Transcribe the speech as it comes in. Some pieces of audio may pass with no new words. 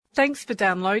Thanks for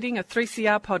downloading a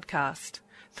 3CR podcast.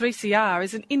 3CR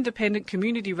is an independent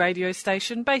community radio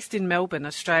station based in Melbourne,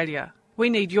 Australia. We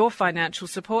need your financial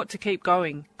support to keep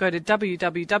going. Go to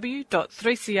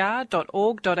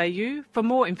www.3cr.org.au for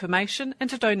more information and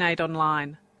to donate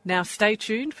online. Now stay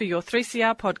tuned for your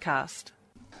 3CR podcast.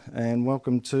 And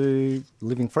welcome to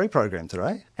Living Free program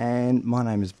today. And my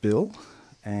name is Bill,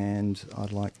 and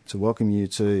I'd like to welcome you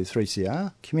to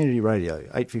 3CR Community Radio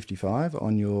 855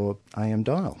 on your AM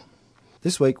dial.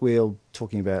 This week we're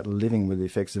talking about living with the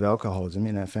effects of alcoholism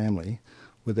in our family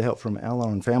with the help from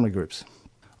Al-Anon family groups.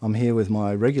 I'm here with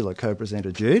my regular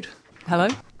co-presenter Jude. Hello.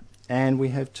 And we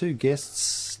have two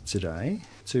guests today,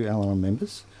 two Al-Anon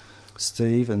members,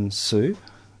 Steve and Sue.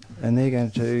 And they're going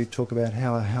to talk about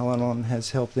how Al-Anon has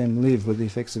helped them live with the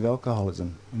effects of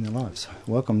alcoholism in their lives.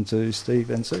 Welcome to Steve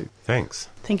and Sue. Thanks.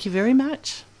 Thank you very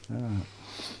much. So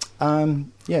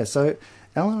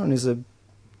Al-Anon is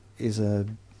a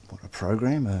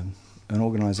program, an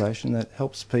organisation that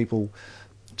helps people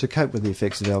to cope with the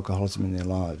effects of alcoholism in their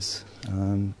lives.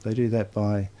 They do that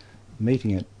by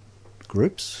meeting at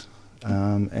groups,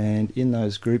 and in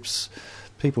those groups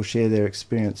people share their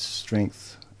experience,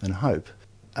 strength and hope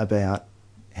about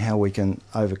how we can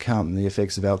overcome the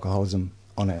effects of alcoholism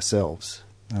on ourselves.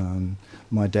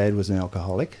 My dad was an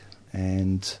alcoholic,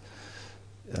 and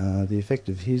the effect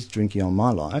of his drinking on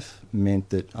my life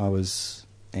meant that I was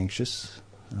anxious,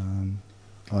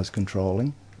 I was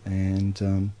controlling,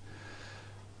 and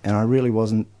I really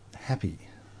wasn't happy.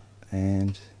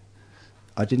 And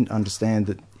I didn't understand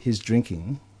that his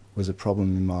drinking was a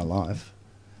problem in my life,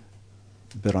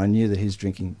 but I knew that his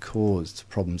drinking caused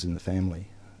problems in the family.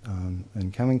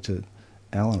 And coming to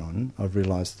Al-Anon, I've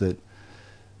realised that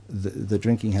the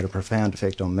drinking had a profound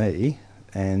effect on me,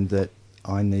 and that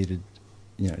I needed,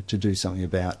 to do something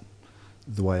about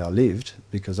the way I lived,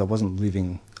 because I wasn't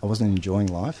enjoying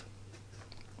life,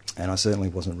 and I certainly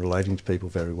wasn't relating to people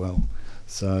very well.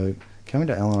 So coming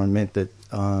to Al-Anon meant that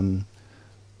I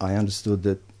understood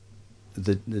that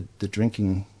the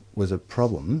drinking was a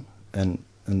problem, and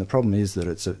the problem is that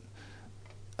it's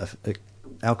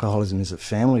alcoholism is a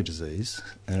family disease,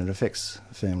 and it affects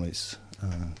families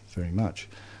very much,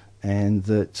 and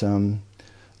that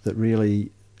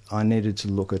really I needed to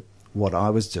look at what I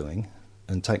was doing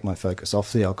and take my focus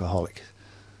off the alcoholic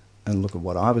and look at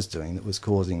what I was doing that was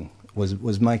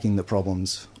was making the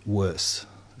problems worse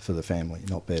for the family,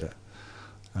 not better.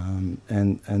 And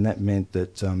that meant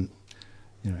that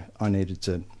I needed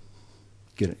to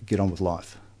get on with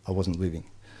life. I wasn't living.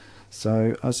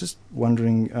 So I was just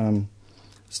wondering,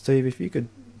 Steve, if you could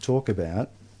talk about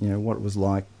what it was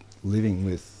like living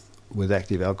with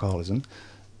active alcoholism,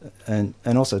 and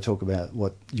also talk about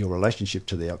what your relationship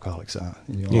to the alcoholics are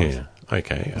in your life. Yeah,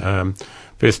 okay.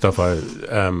 First off,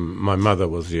 my mother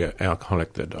was the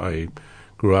alcoholic that I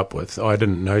grew up with. I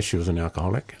didn't know she was an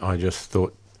alcoholic. I just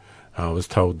thought, I was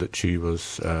told that she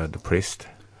was depressed,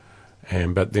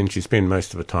 but then she spent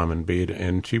most of her time in bed,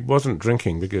 and she wasn't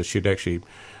drinking because she'd actually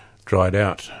dried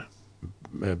out,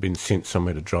 been sent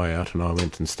somewhere to dry out, and I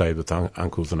went and stayed with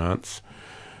uncles and aunts.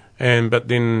 But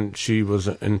then she was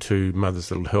into Mother's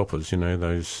Little Helpers,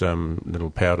 those little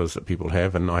powders that people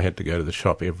have, and I had to go to the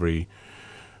shop every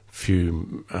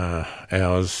few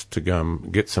hours to go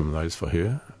and get some of those for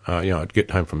her. I'd get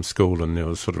home from school, and there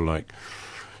was sort of like,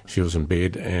 she was in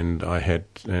bed, and I had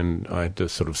to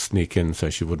sort of sneak in so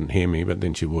she wouldn't hear me, but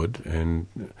then she would, and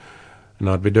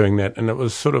I'd be doing that, and it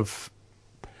was sort of,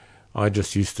 I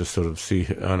just used to sort of see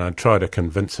her, and I'd try to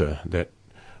convince her that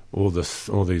all these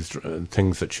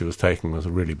things that she was taking was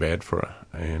really bad for her,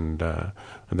 and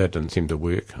that didn't seem to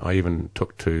work. I even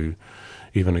took to,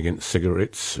 even against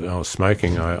cigarettes. I was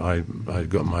smoking. I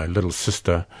got my little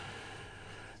sister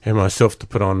and myself to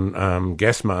put on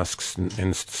gas masks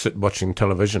and sit watching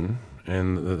television,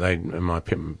 and my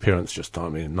parents just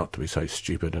told me not to be so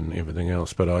stupid and everything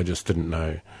else, but I just didn't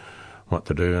know what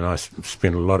to do, and I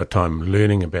spent a lot of time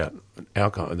learning about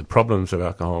alcohol, the problems of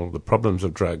alcohol, the problems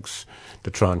of drugs, to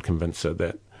try and convince her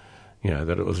that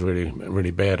that it was really,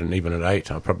 really bad. And even at 8,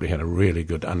 I probably had a really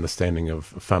good understanding of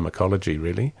pharmacology,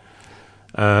 really.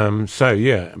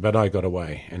 But I got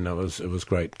away, and it was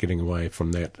great getting away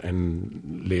from that,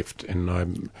 and left. And I,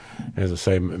 as I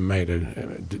say,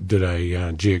 did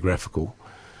a geographical,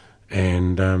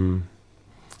 and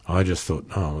I just thought,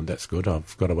 oh, that's good.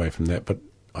 I've got away from that, but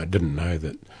I didn't know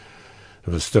that it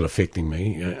was still affecting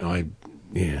me.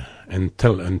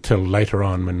 Until later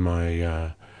on, when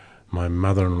my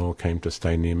mother-in-law came to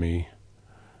stay near me,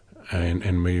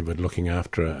 and we were looking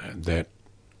after her, that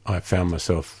I found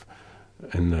myself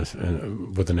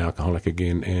with an alcoholic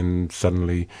again, and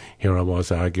suddenly here I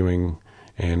was arguing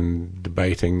and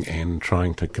debating and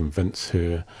trying to convince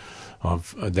her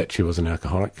of that she was an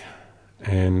alcoholic,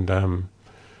 and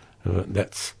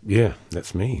that's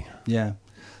me. Yeah.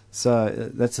 So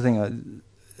that's the thing.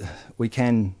 We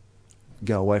can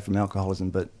go away from alcoholism,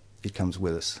 but it comes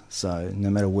with us. So no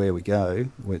matter where we go,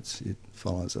 it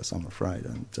follows us, I'm afraid.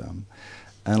 And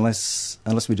unless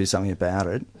we do something about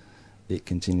it, it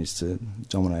continues to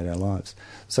dominate our lives.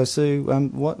 So Sue,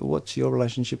 what's your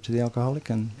relationship to the alcoholic,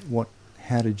 and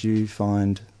how did you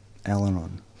find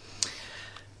Al-Anon?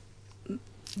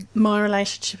 My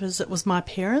relationship is, it was my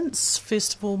parents.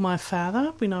 First of all, my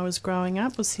father, when I was growing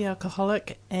up, was the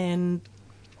alcoholic, and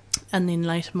then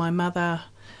later my mother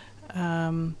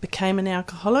became an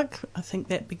alcoholic. I think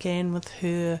that began with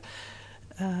her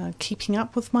keeping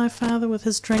up with my father with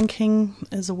his drinking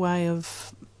as a way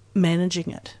of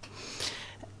managing it.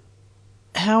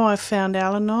 How I found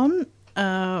Al-Anon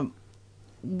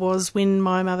was when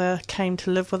my mother came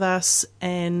to live with us,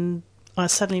 and I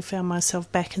suddenly found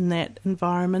myself back in that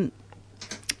environment,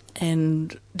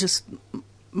 and just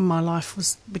my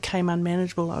life became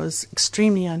unmanageable. I was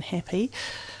extremely unhappy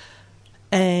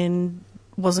and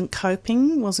wasn't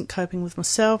coping with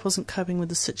myself, wasn't coping with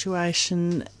the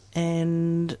situation,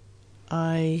 and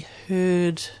I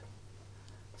heard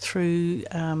through,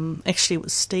 actually it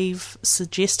was Steve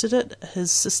suggested it.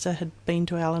 His sister had been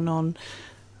to Al-Anon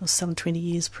some 20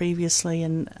 years previously,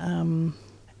 and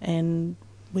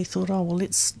we thought, oh well,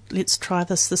 let's try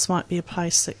this. This might be a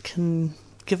place that can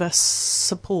give us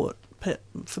support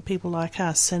for people like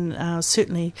us. And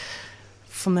certainly,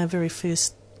 from our very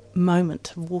first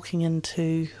moment of walking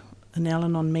into an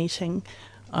Al-Anon meeting,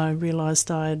 I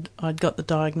realised I'd got the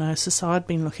diagnosis I'd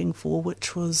been looking for,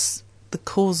 which was the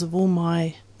cause of all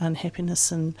my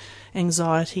unhappiness and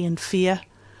anxiety and fear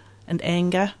and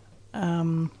anger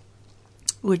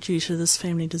were due to this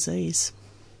family disease.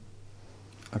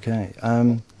 Okay,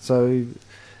 so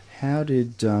how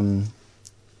did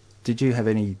you have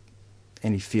any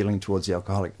feeling towards the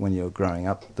alcoholic when you were growing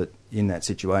up, that in that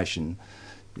situation,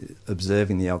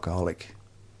 observing the alcoholic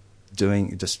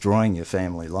destroying your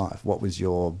family life? What was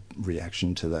your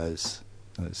reaction to those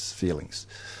feelings?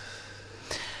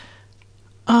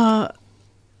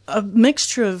 A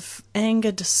mixture of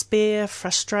anger, despair,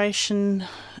 frustration.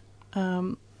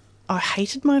 I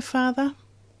hated my father.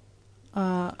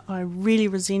 I really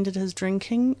resented his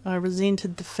drinking. I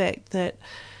resented the fact that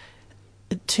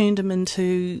it turned him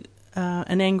into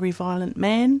an angry, violent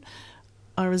man.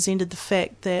 I resented the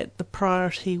fact that the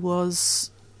priority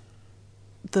was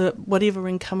whatever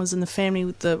income was in the family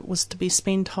that was to be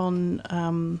spent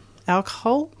on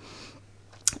alcohol.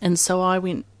 And so I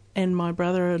went, and my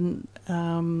brother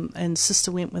and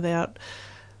sister went without,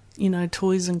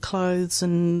 toys and clothes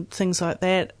and things like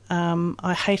that.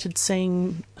 I hated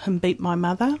seeing him beat my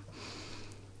mother,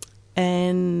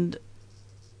 and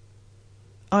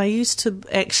I used to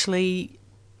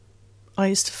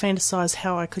fantasize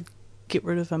how I could get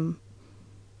rid of him.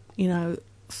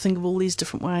 Think of all these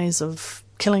different ways of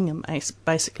killing him,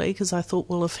 basically, because I thought,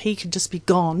 well, if he could just be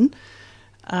gone,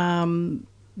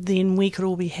 then we could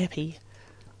all be happy.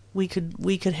 We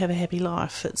could have a happy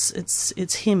life.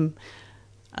 It's him.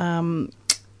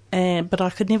 But I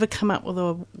could never come up with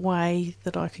a way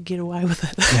that I could get away with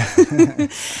it.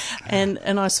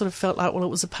 and I sort of felt like, well, it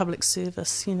was a public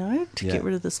service, to get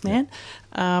rid of this man.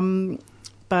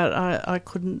 But I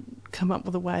couldn't come up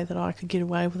with a way that I could get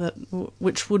away with it,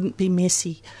 which wouldn't be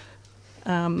messy.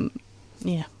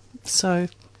 So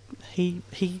he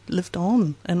lived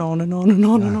on and on and on and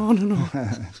on and on and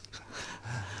on.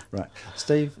 Right,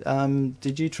 Steve.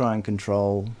 Did you try and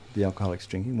control the alcoholic's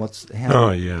drinking? I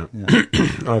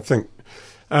think.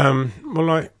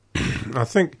 I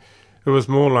think it was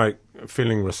more like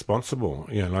feeling responsible.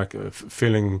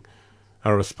 Feeling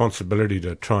a responsibility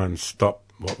to try and stop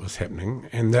what was happening,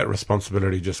 and that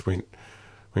responsibility just went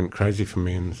crazy for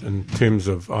me. In terms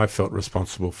of, I felt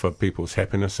responsible for people's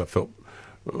happiness. I felt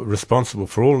responsible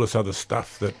for all this other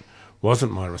stuff that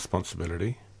wasn't my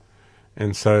responsibility,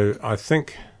 and so I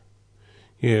think.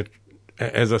 Yeah,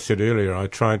 as I said earlier, I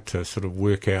tried to sort of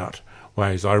work out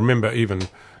ways. I remember even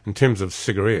in terms of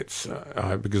cigarettes,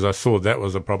 because I saw that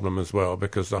was a problem as well,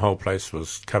 because the whole place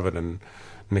was covered in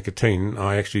nicotine.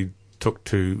 I actually took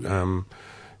to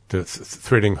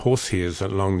threading horsehairs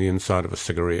along the inside of a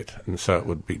cigarette, and so it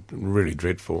would be really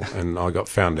dreadful. And I got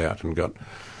found out and got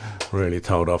really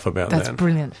told off about that. That's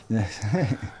brilliant.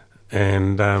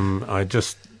 And I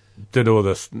just did all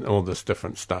this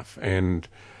different stuff, and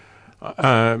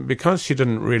because she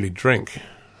didn't really drink,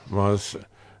 I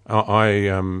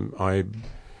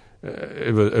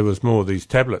it was more these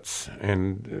tablets,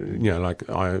 and like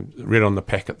I read on the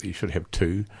packet that you should have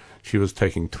 2. She was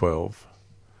taking 12,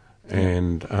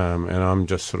 and I'm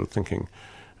just sort of thinking,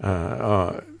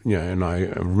 and I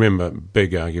remember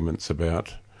big arguments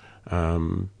about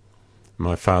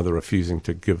my father refusing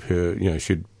to give her.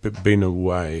 She'd been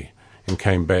away and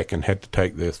came back and had to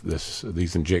take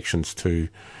these injections to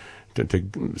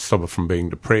stop her from being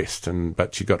depressed,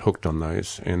 but she got hooked on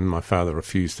those, and my father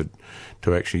refused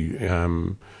to actually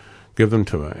give them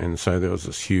to her, and so there was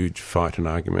this huge fight and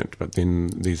argument. But then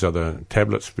these other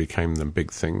tablets became the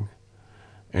big thing,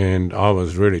 and I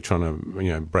was really trying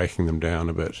to breaking them down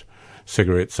a bit.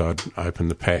 Cigarettes, I'd open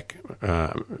the pack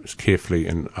carefully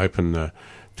and open the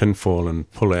tinfoil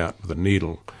and pull out with a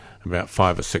needle about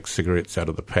 5 or 6 cigarettes out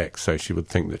of the pack, so she would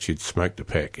think that she'd smoked a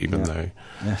pack, even though,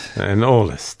 and all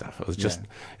this stuff. It was just,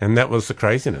 and that was the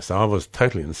craziness. I was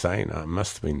totally insane. I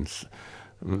must have been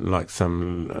like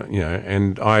some,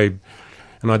 and I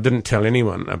didn't tell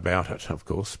anyone about it, of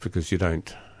course, because you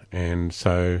don't. And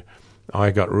so I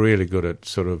got really good at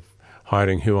sort of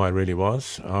hiding who I really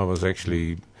was.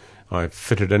 I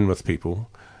fitted in with people,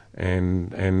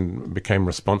 and became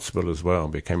responsible as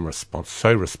well.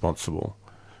 So responsible.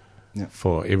 Yeah.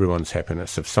 For everyone's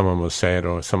happiness. If someone was sad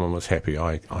or someone was happy,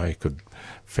 I could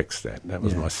fix that. That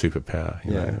was my superpower,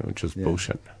 which was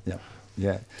bullshit.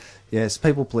 Yes,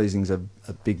 people pleasing is a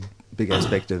big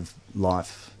aspect of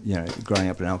life. Growing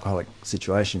up in an alcoholic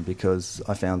situation, because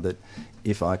I found that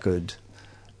if I could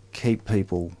keep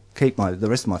the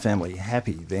rest of my family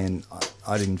happy, then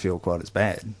I didn't feel quite as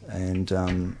bad. And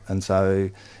so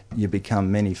you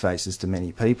become many faces to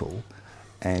many people,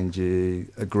 and you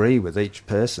agree with each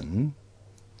person,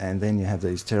 and then you have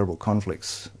these terrible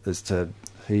conflicts as to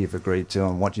who you've agreed to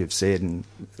and what you've said, and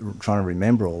trying to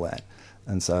remember all that.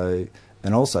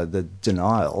 And also the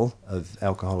denial of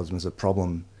alcoholism as a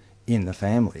problem in the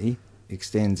family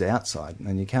extends outside,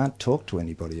 and you can't talk to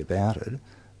anybody about it,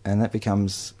 and that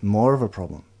becomes more of a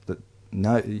problem.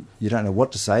 You don't know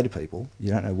what to say to people,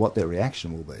 you don't know what their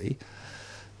reaction will be.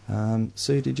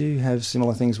 Sue, did you have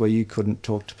similar things where you couldn't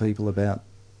talk to people about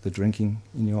the drinking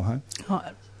in your home?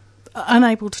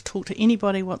 Unable to talk to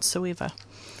anybody whatsoever.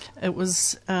 It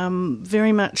was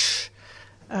very much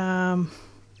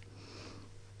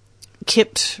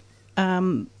kept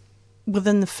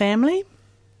within the family,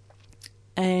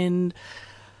 and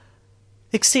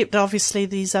except obviously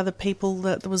these other people,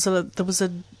 that there was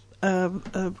a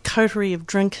coterie of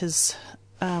drinkers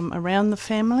around the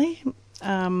family,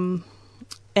 and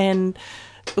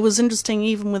it was interesting.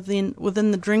 Even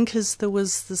within the drinkers, there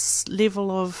was this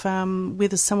level of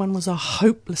whether someone was a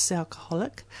hopeless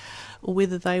alcoholic or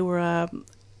whether they were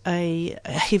a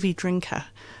heavy drinker.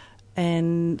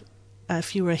 And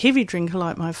if you were a heavy drinker,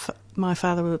 like my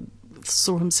father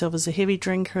saw himself as a heavy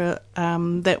drinker,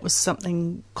 that was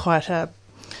something quite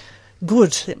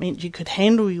good. That meant you could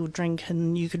handle your drink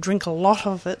and you could drink a lot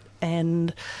of it.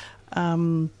 And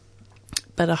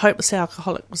but a hopeless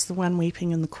alcoholic was the one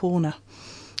weeping in the corner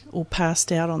or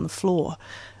passed out on the floor.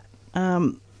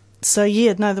 There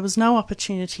was no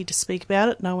opportunity to speak about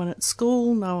it. No one at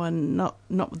school, no one, not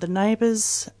with the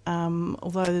neighbours.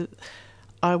 Although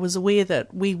I was aware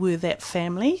that we were that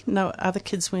family. No other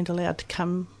kids weren't allowed to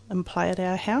come and play at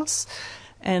our house,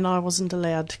 and I wasn't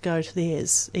allowed to go to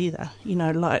theirs either.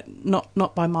 Like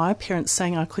not by my parents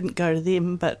saying I couldn't go to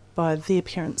them, but by their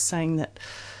parents saying that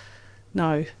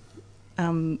no,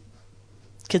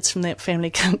 kids from that family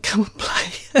can't come and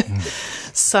play.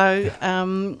 So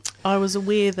I was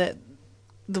aware that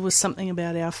there was something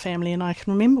about our family, and I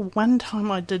can remember one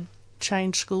time I did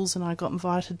change schools and I got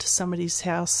invited to somebody's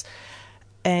house,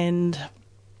 and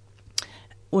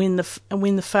when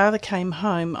the father came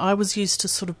home, I was used to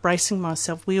sort of bracing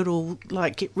myself. We would all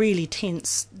get really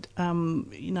tense,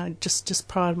 just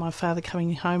prior to my father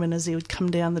coming home, and as he would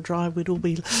come down the drive, we'd all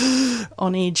be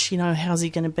on edge. How's he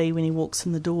going to be when he walks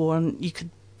in the door? And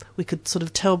we could sort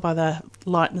of tell by the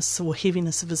lightness or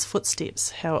heaviness of his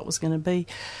footsteps how it was going to be.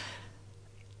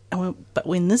 But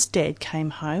when this dad came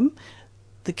home,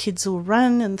 the kids all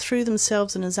ran and threw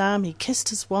themselves in his arm. He kissed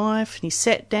his wife and he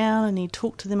sat down and he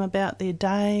talked to them about their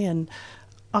day, and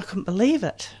I couldn't believe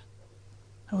it.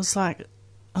 I was like,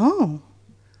 oh,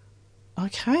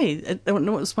 okay. It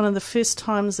was one of the first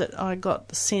times that I got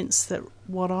the sense that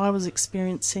what I was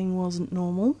experiencing wasn't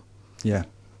normal. Yeah.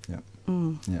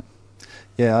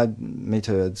 Me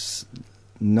too. It's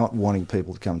not wanting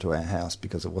people to come to our house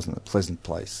because it wasn't a pleasant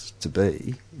place to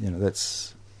be.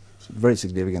 That's very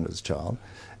significant as a child.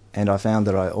 And I found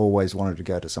that I always wanted to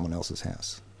go to someone else's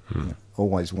house.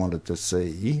 Always wanted to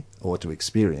see or to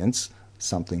experience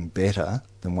something better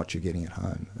than what you're getting at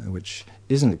home, which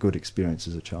isn't a good experience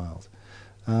as a child.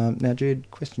 Now, Jude,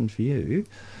 question for you.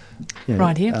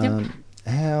 Right here. Yep.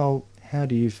 How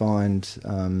do you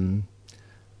find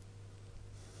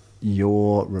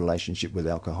your relationship with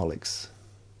alcoholics,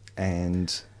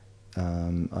 and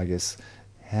I guess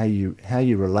how you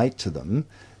relate to them,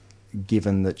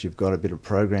 given that you've got a bit of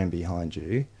program behind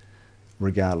you,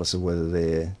 regardless of whether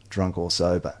they're drunk or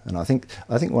sober? And I think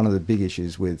one of the big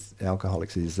issues with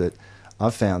alcoholics is that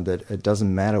I've found that it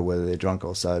doesn't matter whether they're drunk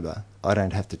or sober. I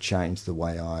don't have to change the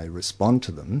way I respond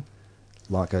to them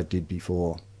like I did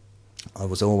before. I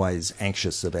was always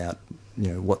anxious about,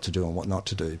 what to do and what not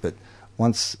to do. But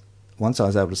once I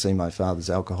was able to see my father's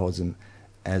alcoholism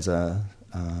as a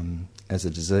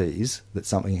disease, that's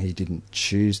something he didn't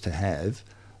choose to have,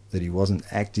 that he wasn't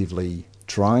actively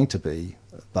trying to be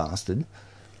a bastard,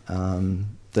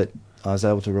 that I was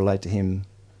able to relate to him,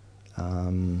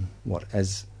 not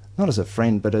as a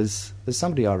friend, but as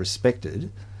somebody I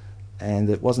respected, and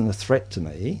that wasn't a threat to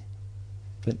me.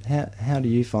 But how do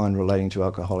you find relating to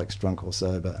alcoholics, drunk or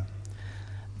sober?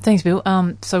 Thanks, Bill.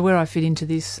 So where I fit into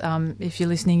this, if you're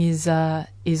listening, is I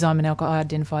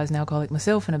identify as an alcoholic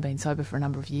myself, and I've been sober for a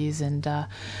number of years. And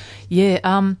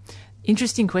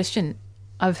interesting question.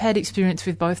 I've had experience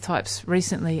with both types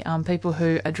recently, people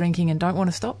who are drinking and don't want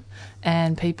to stop,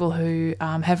 and people who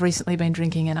have recently been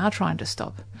drinking and are trying to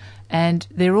stop. And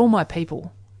they're all my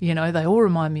people, they all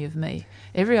remind me of me.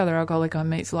 Every other alcoholic I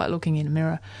meet is like looking in a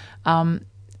mirror,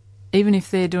 even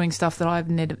if they're doing stuff that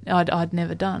I'd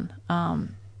never done.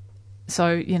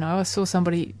 So, I saw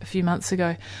somebody a few months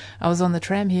ago. I was on the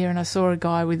tram here and I saw a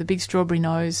guy with a big strawberry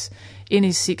nose in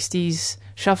his 60s,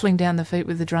 shuffling down the feet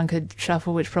with the drunkard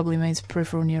shuffle, which probably means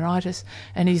peripheral neuritis,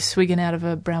 and he's swigging out of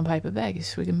a brown paper bag. He's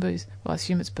swigging booze. Well, I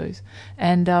assume it's booze.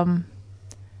 And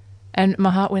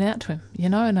my heart went out to him,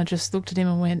 and I just looked at him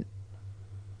and went,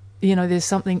 there's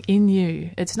something in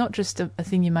you. It's not just a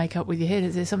thing you make up with your head.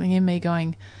 There's something in me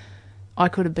going, I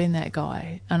could have been that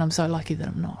guy, and I'm so lucky that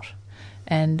I'm not.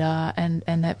 And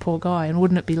that poor guy. And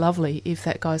wouldn't it be lovely if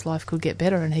that guy's life could get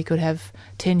better and he could have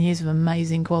 10 years of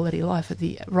amazing quality life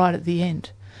right at the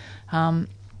end? So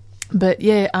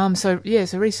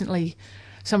recently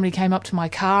somebody came up to my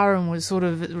car and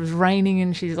it was raining,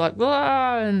 and she's like,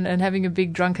 "Wah!" and having a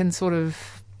big drunken sort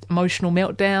of emotional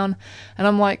meltdown. And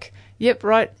I'm like, yep,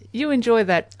 right, you enjoy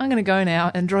that. I'm going to go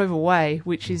now, and drove away,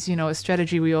 which is, a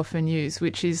strategy we often use,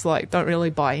 which is like, don't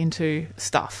really buy into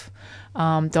stuff.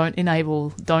 Don't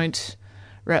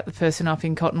wrap the person up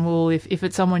in cotton wool. If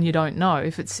it's someone you don't know,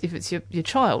 if it's your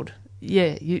child,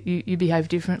 you behave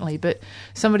differently. But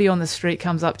somebody on the street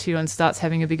comes up to you and starts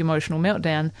having a big emotional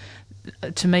meltdown,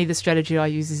 to me the strategy I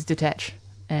use is detach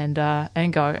and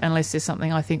go, unless there's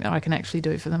something I think that I can actually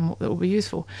do for them that will be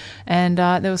useful. And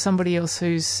there was somebody else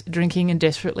who's drinking and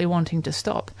desperately wanting to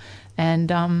stop, and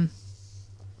I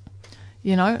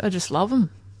just love them.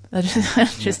 I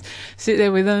just sit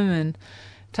there with them and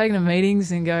take them to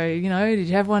meetings and go, did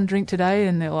you have one drink today?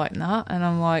 And they're like, nah. And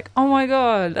I'm like, oh my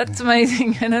God, that's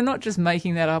amazing. And I'm not just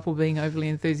making that up or being overly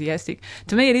enthusiastic.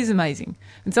 To me, it is amazing.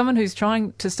 And someone who's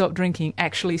trying to stop drinking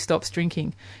actually stops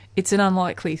drinking. It's an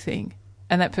unlikely thing.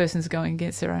 And that person's going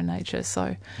against their own nature.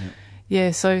 So,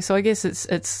 so I guess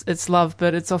it's love,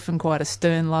 but it's often quite a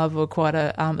stern love, or quite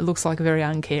it looks like a very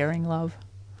uncaring love.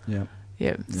 Yeah.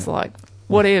 Yeah, it's like,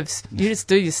 whatevs. You just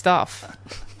do your stuff.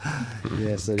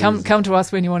 Yes, come to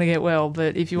us when you want to get well,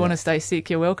 but if you want to stay sick,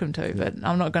 you're welcome to. But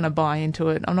I'm not going to buy into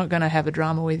it. I'm not going to have a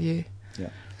drama with you.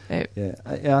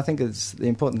 I think the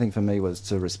important thing for me was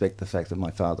to respect the fact that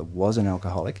my father was an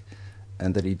alcoholic,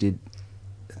 and that he did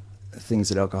things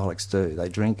that alcoholics do. They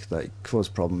drink, they cause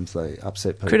problems, they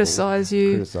upset people, criticise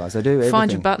you, they do everything.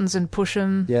 Find your buttons and push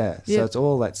them. So it's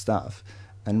all that stuff,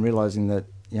 and realising that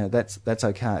that's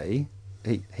okay.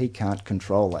 He can't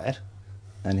control that,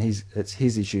 and it's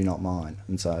his issue, not mine.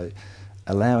 And so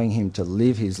allowing him to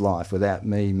live his life without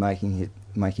me making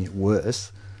it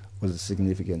worse was a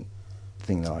significant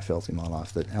thing that I felt in my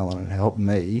life, that Alan had helped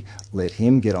me let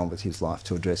him get on with his life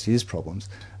to address his problems,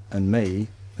 and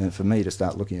for me to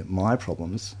start looking at my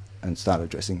problems and start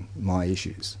addressing my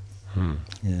issues.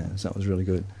 Yeah, so that was really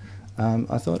good.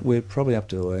 I thought we're probably up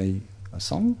to a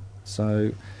song.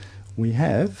 So we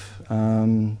have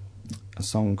a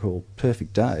song called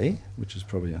Perfect Day, which is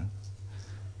probably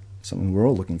something we're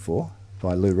all looking for,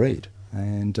 by Lou Reed.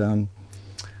 And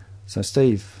so,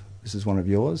 Steve, this is one of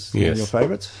yours, yes. One of your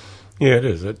favourites? Yeah, it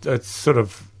is. It's sort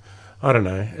of, I don't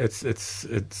know, it's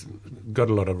got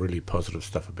a lot of really positive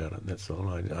stuff about it, that's all.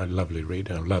 I love Lou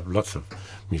Reed. I love lots of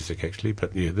music, actually,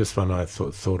 but yeah, this one I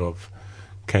thought of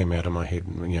came out of my head,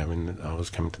 when I was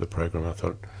coming to the program. I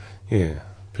thought, yeah,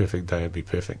 perfect day would be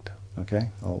perfect. Okay,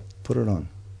 I'll put it on.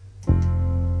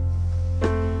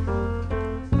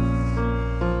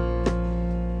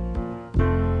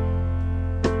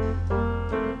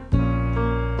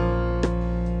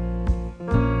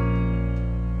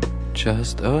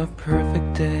 Just a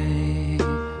perfect day.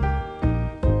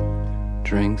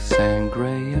 Drink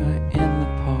sangria in the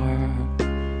park,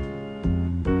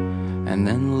 and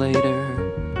then later,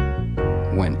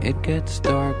 when it gets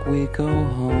dark, we go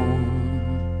home.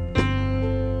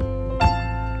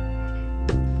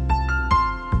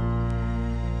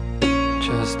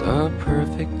 Just a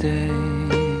perfect day.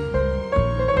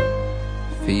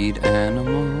 Feed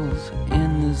animals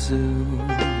in the zoo.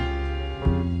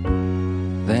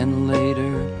 Then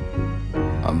later,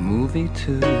 a movie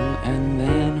too, and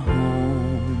then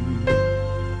home.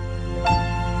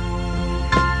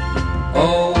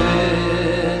 Oh,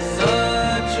 it's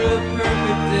such a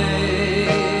perfect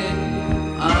day.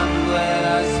 I'm glad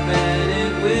I spent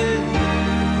it with you.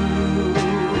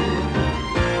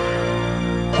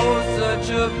 Oh, such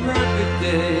a perfect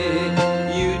day.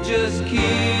 You just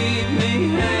keep me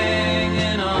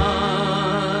hanging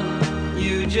on.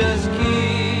 You just keep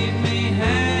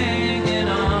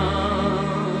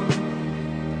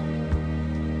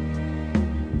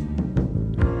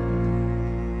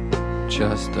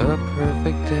just a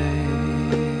perfect day.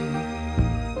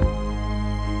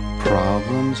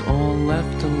 Problems all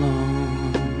left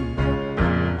alone.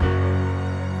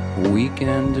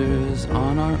 Weekenders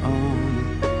on our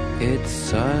own. It's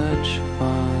such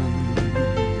fun.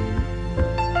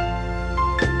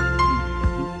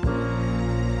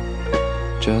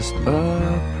 Just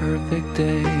a perfect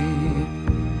day.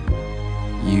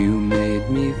 You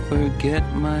made me forget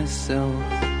myself.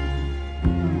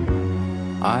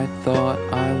 I thought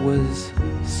I was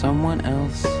someone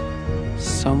else,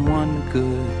 someone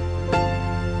good.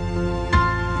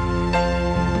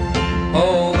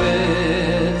 Oh,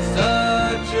 it's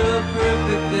such a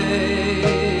perfect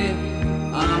day.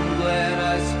 I'm glad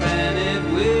I spent it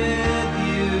with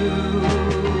you.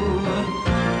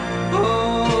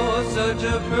 Oh, such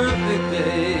a perfect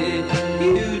day.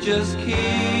 You just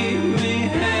keep me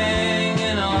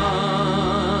hanging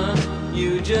on.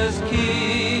 You just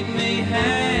keep me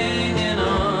hanging on.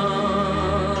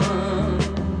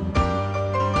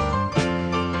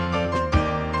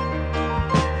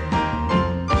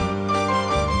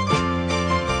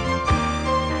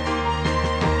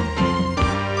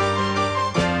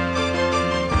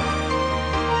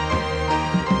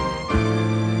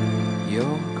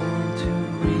 You're going to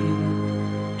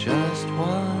reap just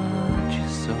what you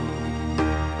sow.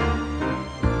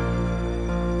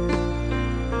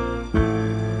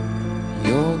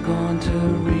 You're going to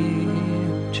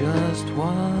reap just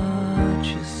what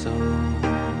you sow.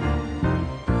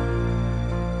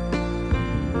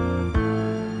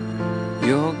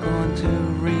 You're going to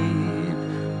reap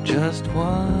just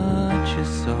what you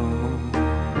sow.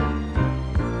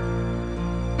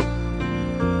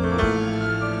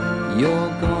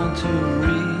 You're going to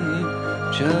reap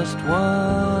just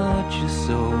what you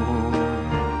sow.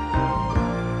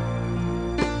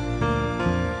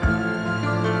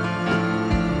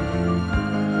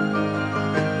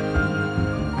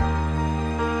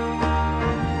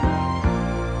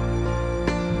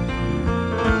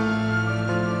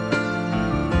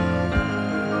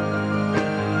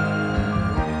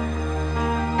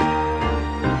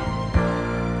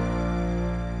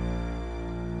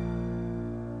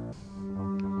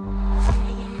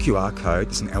 QR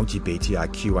Code is an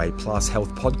LGBTIQA+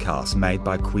 health podcast made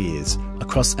by queers.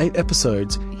 Across 8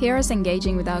 episodes, hear us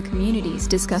engaging with our communities,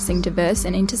 discussing diverse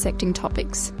and intersecting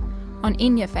topics. On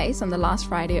In Your Face on the last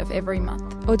Friday of every month.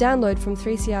 Or download from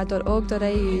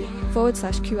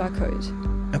 3cr.org.au/QR code.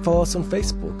 And follow us on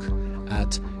Facebook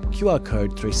at QR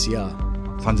Code 3CR.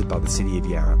 Funded by the City of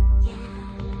Yarra.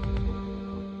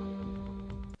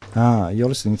 You're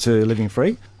listening to Living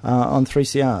Free on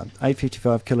 3CR,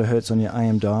 855 kilohertz on your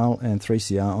AM dial and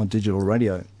 3CR on digital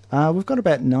radio. We've got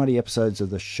about 90 episodes of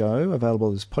the show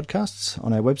available as podcasts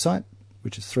on our website,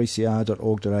 which is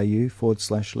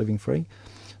 3cr.org.au/livingfree.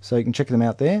 So you can check them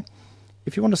out there.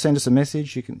 If you want to send us a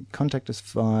message, you can contact us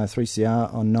via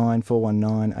 3CR on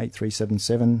 9419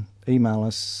 8377. Email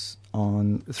us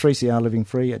on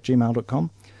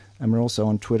 3crlivingfree@gmail.com. And we're also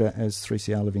on Twitter as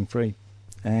 3crlivingfree.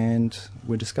 And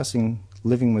we're discussing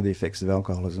living with the effects of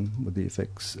alcoholism with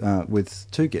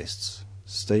two guests,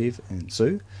 Steve and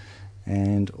Sue,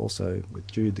 and also with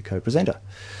Jude, the co-presenter.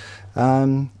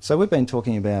 So we've been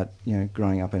talking about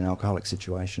growing up in an alcoholic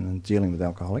situation and dealing with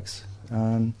alcoholics.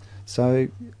 So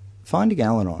finding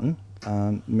Al-Anon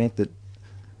meant that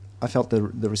I felt the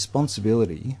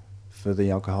responsibility for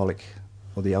the alcoholic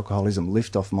or the alcoholism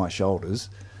lift off my shoulders,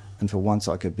 and for once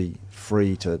I could be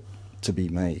free to be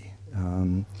me.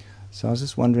 So I was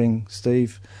just wondering,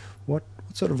 Steve, what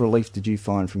sort of relief did you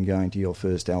find from going to your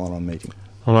first Al-Anon meeting?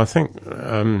 Well, I think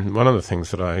one of the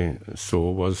things that I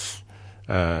saw was,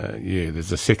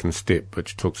 there's a second step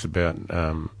which talks about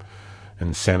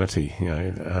insanity,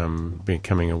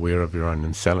 becoming aware of your own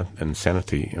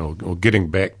insanity or getting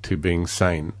back to being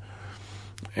sane.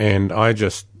 And I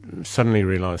just suddenly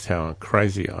realised how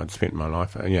crazy I'd spent my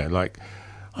life. I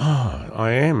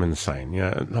am insane.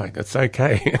 It's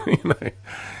okay.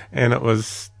 And it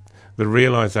was the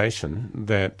realisation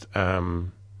that,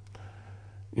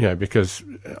 because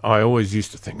I always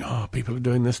used to think, people are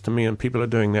doing this to me and people are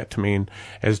doing that to me. And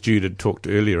as Jude had talked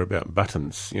earlier about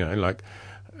buttons,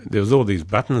 there was all these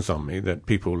buttons on me that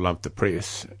people loved to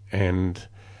press, and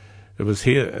it was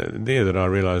there that I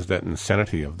realised that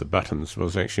insanity of the buttons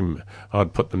was actually,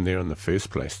 I'd put them there in the first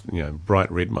place,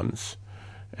 bright red ones.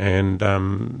 And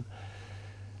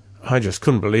I just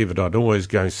couldn't believe it. I'd always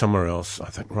go somewhere else. I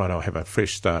think, right, I'll have a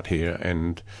fresh start here.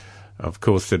 And, of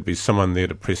course, there'd be someone there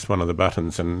to press one of the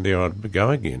buttons, and there I'd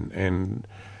go again. And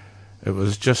it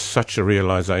was just such a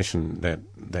realisation that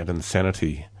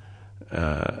insanity,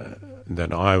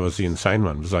 that I was the insane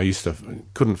one, because I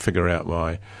couldn't figure out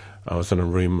why I was in a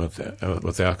room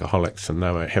with alcoholics and they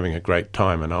were having a great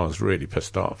time and I was really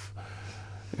pissed off.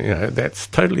 That's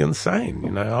totally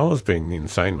insane. I was being the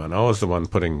insane one. I was the one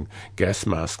putting gas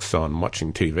masks on,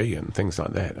 watching TV and things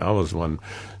like that. I was the one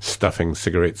stuffing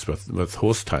cigarettes with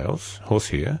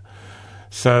horsehair.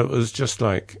 So it was just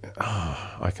like,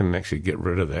 I can actually get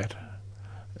rid of that.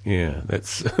 Yeah,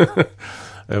 that's...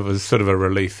 It was sort of a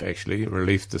relief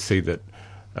to see that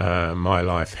my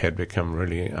life had become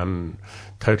really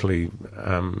totally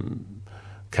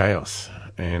chaos,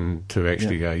 and to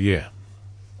actually go,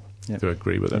 to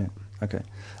agree with it. Okay.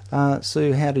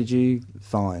 Sue, how did you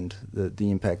find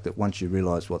the impact that once you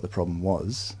realised what the problem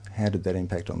was, how did that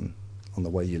impact on the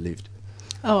way you lived?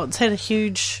 Oh, it's had a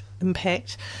huge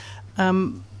impact.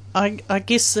 I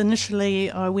guess initially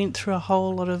I went through a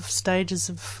whole lot of stages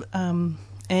of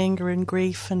anger and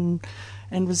grief and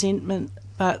resentment,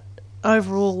 but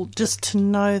overall just to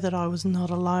know that I was not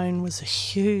alone was a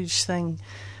huge thing.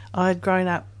 I had grown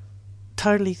up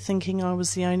totally thinking I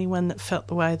was the only one that felt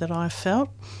the way that I felt,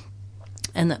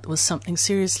 and that there was something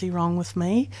seriously wrong with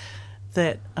me,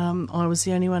 that I was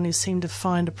the only one who seemed to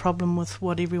find a problem with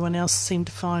what everyone else seemed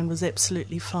to find was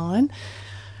absolutely fine.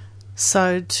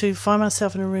 So to find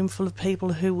myself in a room full of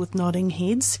people who with nodding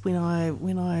heads when I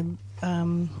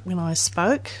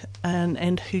spoke,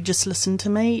 and who just listened to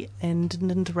me and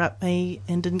didn't interrupt me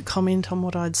and didn't comment on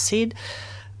what I'd said,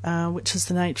 which is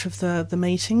the nature of the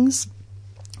meetings,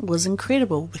 was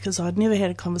incredible, because I'd never had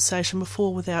a conversation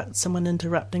before without someone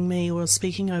interrupting me or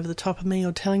speaking over the top of me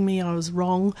or telling me I was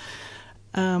wrong,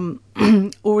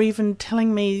 or even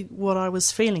telling me what I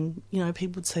was feeling.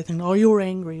 People would say things, you're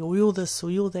angry, or you're this, or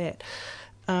you're that.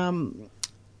 In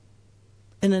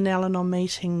an Al-Anon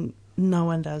meeting, no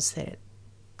one does that.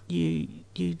 You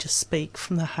just speak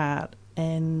from the heart,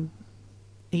 and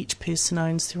each person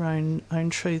owns their own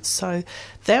truth. So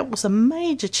that was a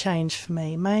major change for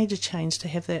me, to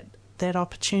have that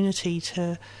opportunity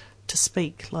to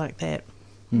speak like that.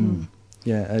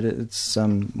 Yeah, it's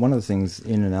one of the things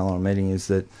in an Al-Anon meeting is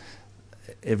that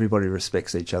everybody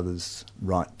respects each other's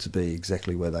right to be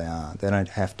exactly where they are. They don't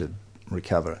have to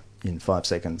recover in 5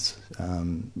 seconds.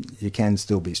 You can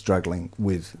still be struggling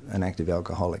with an active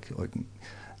alcoholic,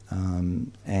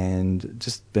 and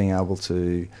just being able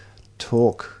to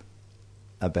talk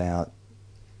about,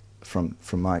 from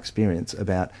my experience,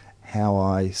 about how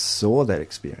I saw that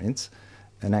experience,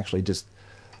 and actually just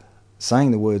saying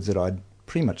the words that I'd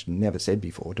pretty much never said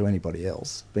before to anybody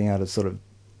else, being able to sort of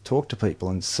talk to people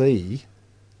and see,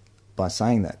 by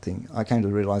saying that thing, I came to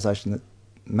the realisation that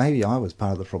maybe I was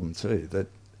part of the problem too, that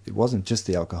it wasn't just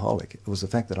the alcoholic, it was the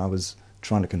fact that I was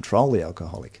trying to control the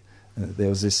alcoholic. There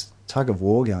was this tug of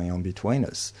war going on between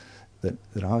us, that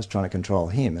I was trying to control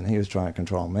him and he was trying to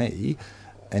control me,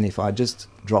 and if I just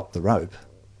dropped the rope,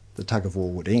 the tug of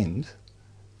war would end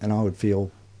and I would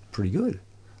feel pretty good.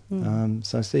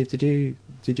 So Steve, did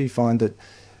you find that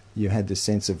you had this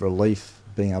sense of relief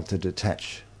being able to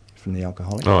detach from the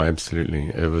alcoholic? Oh, absolutely.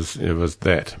 It was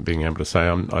that, being able to say,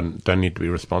 I don't need to be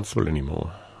responsible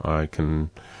anymore. I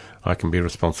can be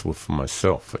responsible for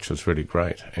myself, which was really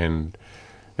great. And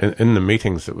in the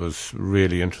meetings, it was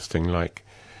really interesting. Like,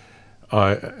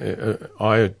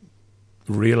 I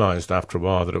realised after a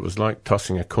while that it was like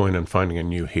tossing a coin and finding a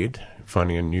new head,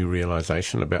 finding a new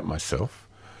realisation about myself.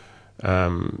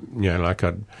 Like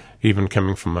even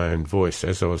coming from my own voice,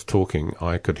 as I was talking,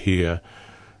 I could hear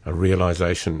a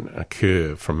realization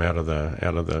occur from out of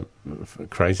the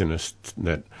craziness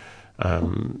that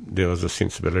there was a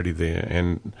sensibility there.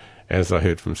 And as I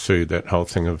heard from Sue, that whole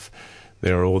thing of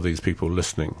there are all these people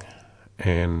listening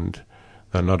and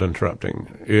they're not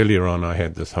interrupting. Earlier on, I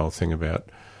had this whole thing about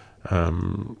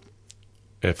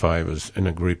if I was in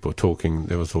a group or talking,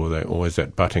 there was always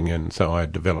that butting in, so I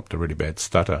developed a really bad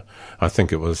stutter. I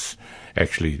think it was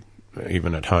actually,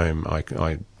 even at home, I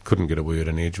couldn't get a word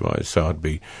in edgewise, so I'd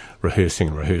be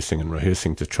rehearsing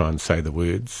to try and say the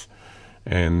words,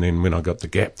 and then when I got the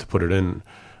gap to put it in,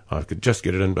 I could just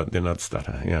get it in, but then I'd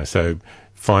stutter. So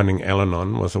finding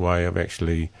Al-Anon was a way of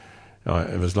actually,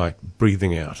 it was like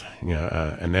breathing out,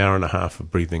 an hour and a half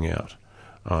of breathing out.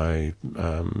 I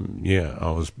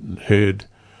was heard,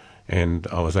 and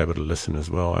I was able to listen as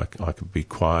well. I could be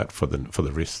quiet for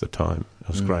the rest of the time. It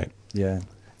was great. Yeah.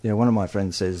 One of my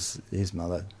friends says his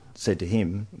mother said to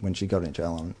him when she got into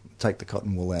Al-Anon, take the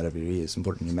cotton wool out of your ears and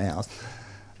put it in your mouth,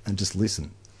 and just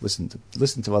listen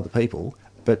to other people,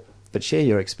 but share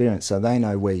your experience so they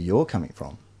know where you're coming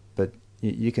from. But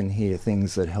you can hear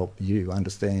things that help you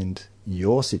understand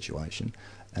your situation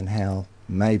and how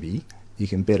maybe you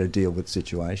can better deal with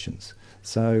situations.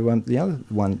 So the other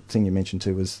one thing you mentioned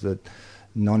too was the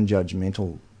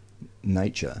non-judgmental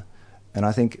nature, and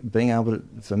I think being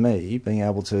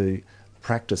able to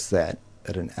practice that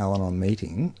at an Al-Anon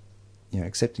meeting,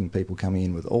 accepting people coming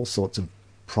in with all sorts of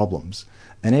problems,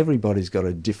 and everybody's got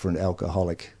a different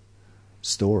alcoholic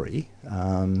story,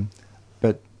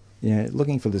 but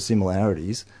looking for the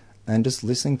similarities and just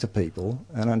listening to people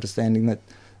and understanding that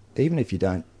even if you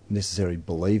don't necessarily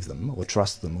believe them or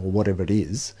trust them or whatever it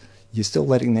is, you're still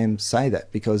letting them say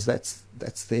that because that's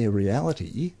their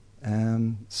reality.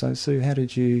 So Sue, how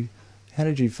did you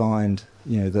find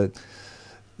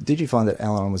did you find that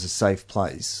Al-Anon was a safe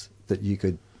place that you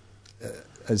could,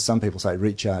 as some people say,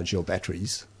 recharge your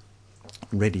batteries,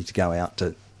 ready to go out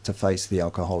to face the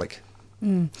alcoholic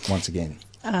once again?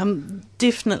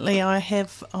 Definitely, I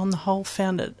have on the whole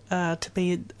found it to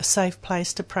be a safe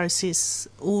place to process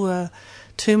all the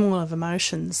turmoil of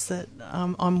emotions that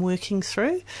I'm working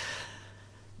through.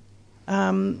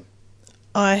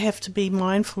 I have to be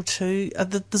mindful too.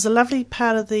 There's a lovely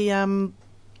part of the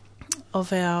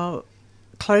of our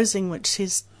closing which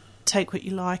says, "Take what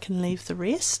you like and leave the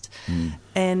rest,"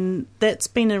 and that's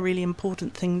been a really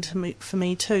important thing for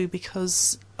me too,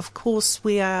 because of course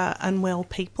we are unwell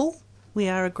people. We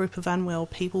are a group of unwell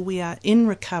people. We are in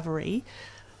recovery.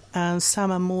 Some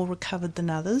are more recovered than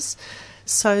others.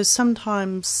 So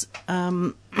sometimes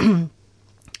I've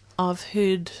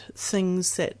heard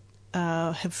things that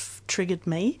have triggered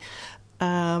me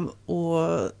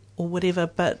or whatever,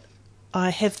 but I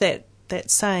have that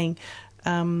saying,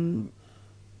 whom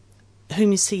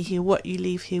you see here, what you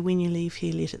leave here, when you leave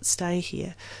here, let it stay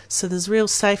here. So there's real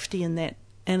safety in that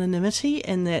anonymity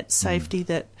and that safety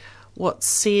that what's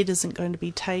said isn't going to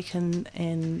be taken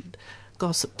and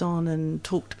gossiped on and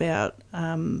talked about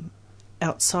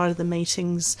outside of the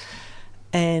meetings.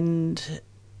 And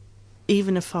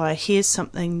even if I hear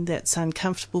something that's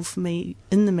uncomfortable for me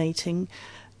in the meeting,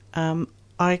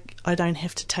 I don't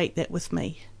have to take that with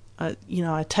me.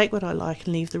 I take what I like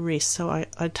and leave the rest. So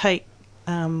I take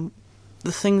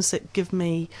the things that give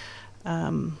me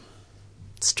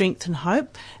strength and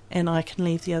hope, and I can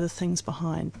leave the other things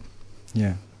behind.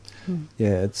 Yeah.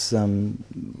 Yeah, it's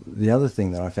the other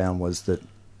thing that I found was that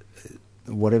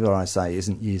whatever I say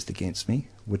isn't used against me,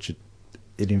 which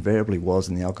it invariably was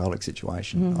in the alcoholic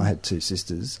situation. I had two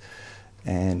sisters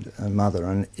and a mother,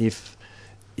 and if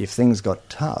things got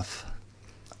tough,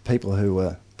 people who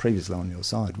were previously on your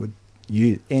side would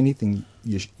anything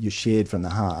you shared from the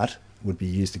heart would be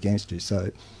used against you.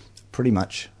 So pretty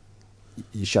much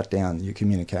you shut down your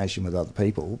communication with other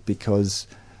people because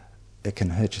it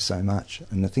can hurt you so much.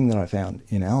 And the thing that I found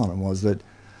in Al-Anon was that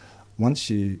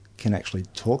once you can actually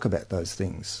talk about those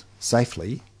things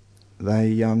safely,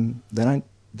 they're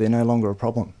no longer a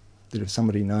problem. That if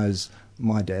somebody knows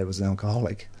my dad was an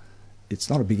alcoholic, it's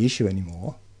not a big issue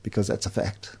anymore because that's a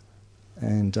fact.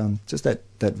 And just that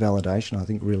validation, I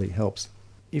think, really helps.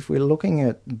 If we're looking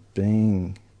at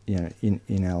being,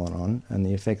 in Al-Anon and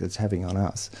the effect it's having on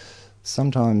us,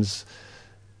 sometimes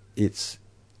it's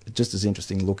just as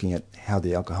interesting looking at how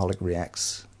the alcoholic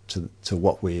reacts to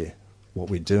what we're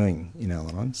doing in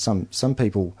Al-Anon. Some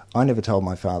people, I never told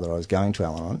my father I was going to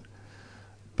Al-Anon,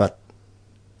 but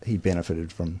he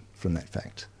benefited from that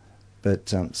fact.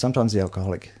 But sometimes the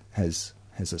alcoholic has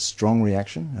a strong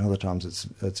reaction, and other times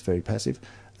it's very passive.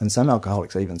 And some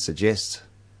alcoholics even suggest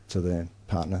to their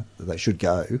partner that they should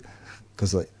go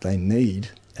because they need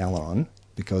Al-Anon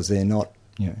because they're not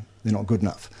good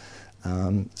enough.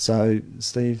 So,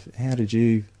 Steve, how did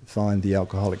you find the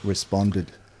alcoholic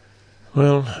responded?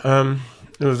 Well,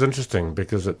 it was interesting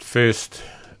because at first,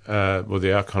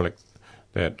 the alcoholic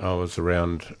that I was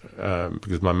around,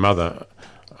 because my mother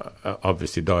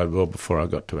obviously died well before I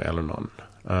got to Al-Anon,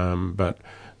 but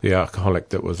the alcoholic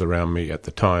that was around me at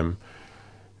the time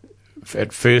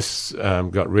at first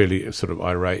got really sort of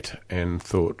irate and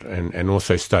thought, and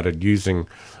also started using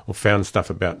or found stuff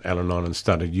about Al-Anon and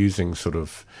started using sort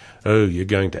of, oh, you're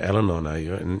going to Al-Anon, are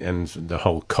you? And the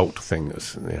whole cult thing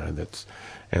is,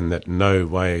 and that no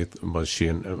way was she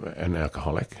an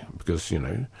alcoholic because,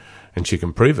 and she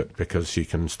can prove it because she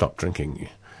can stop drinking.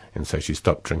 And so she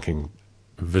stopped drinking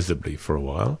visibly for a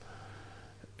while.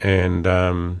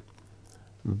 And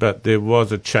but there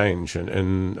was a change,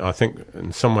 and I think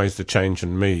in some ways the change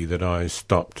in me that I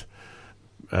stopped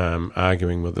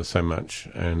arguing with her so much,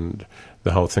 and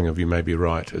the whole thing of you may be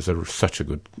right is such a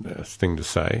good thing to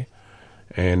say.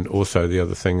 And also the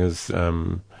other thing is,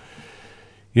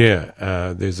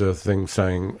 there's a thing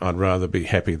saying I'd rather be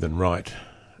happy than right.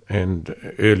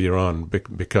 And earlier on,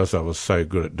 because I was so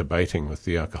good at debating with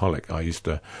the alcoholic, I used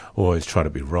to always try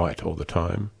to be right all the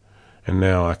time. And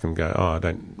now I can go, I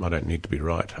don't need to be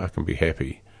right. I can be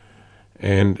happy.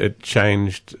 And it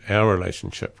changed our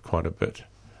relationship quite a bit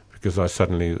because I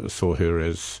suddenly saw her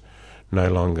as no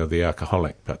longer the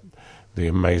alcoholic, but the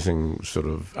amazing sort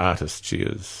of artist she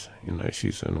is.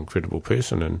 She's an incredible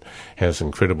person and has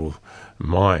incredible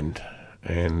mind.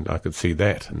 And I could see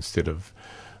that instead of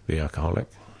the alcoholic.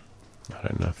 I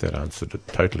don't know if that answered it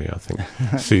totally. I think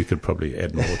Sue could probably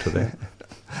add more to that.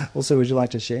 Also, would you like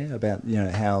to share about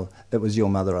how it was your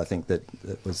mother, I think, that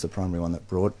was the primary one that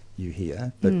brought you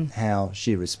here, but how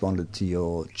she responded to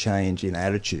your change in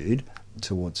attitude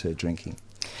towards her drinking?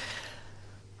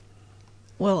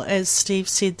 Well, as Steve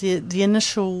said, the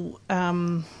initial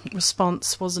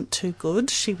response wasn't too good.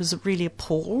 She was really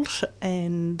appalled,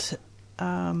 and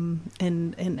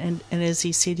as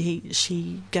he said,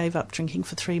 she gave up drinking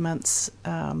for 3 months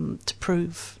to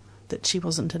prove that she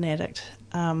wasn't an addict,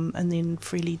 and then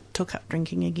freely took up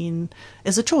drinking again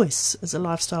as a choice, as a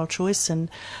lifestyle choice, and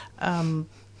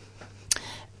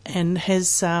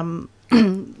has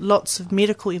lots of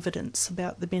medical evidence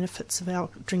about the benefits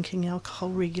of drinking alcohol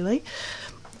regularly.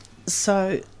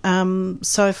 So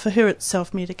for her it's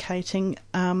self-medicating,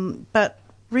 but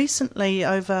recently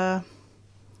I've now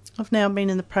been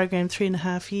in the program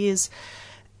 3.5 years,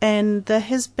 and there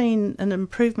has been an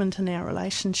improvement in our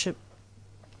relationship.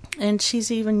 And she's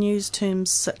even used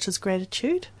terms such as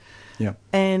gratitude. Yeah.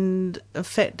 And in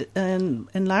fact, and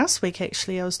last week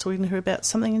actually, I was talking to her about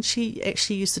something, and she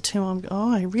actually used the term,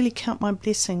 I really count my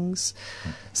blessings.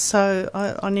 So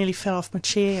I nearly fell off my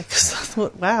chair because I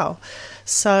thought, wow.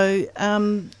 So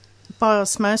by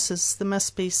osmosis, there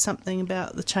must be something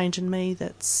about the change in me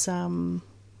that's...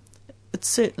 it's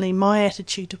certainly my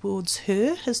attitude towards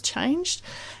her has changed,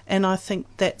 and I think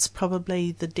that's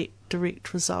probably the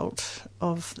direct result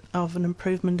of an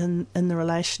improvement in the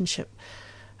relationship.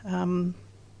 So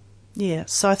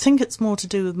I think it's more to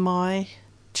do with my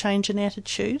change in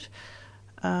attitude.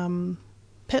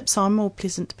 Perhaps I'm more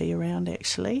pleasant to be around,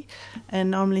 actually,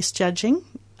 and I'm less judging,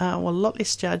 a lot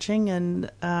less judging, and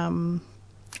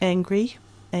angry,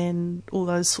 and all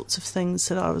those sorts of things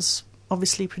that I was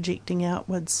obviously projecting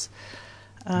outwards.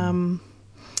 And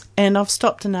I've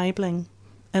stopped enabling,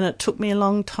 and it took me a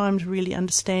long time to really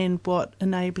understand what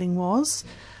enabling was.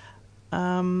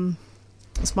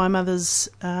 It's my mother's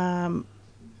an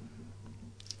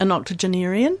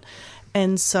octogenarian,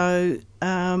 and so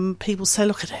people say,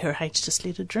 look, at her age, just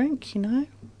let her drink,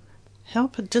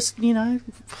 help her, just,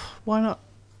 why not?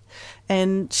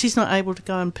 And she's not able to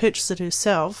go and purchase it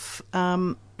herself,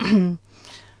 but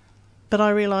I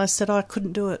realised that I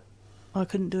couldn't do it. I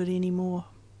couldn't do it anymore.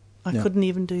 I couldn't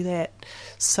even do that.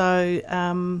 So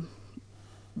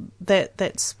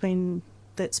that's been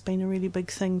a really big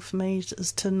thing for me,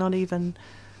 is to not even.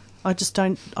 I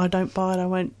don't buy it. I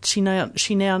won't. She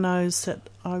now knows that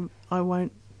I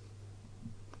won't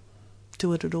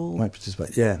do it at all. Won't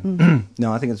participate. Yeah.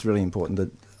 No, I think it's really important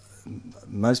that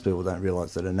most people don't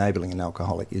realise that enabling an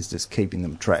alcoholic is just keeping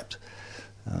them trapped.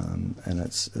 And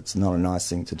it's not a nice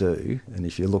thing to do. And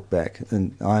if you look back,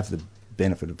 and I have the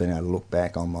benefit of being able to look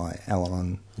back on my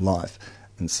Al-Anon life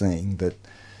and seeing that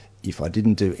if I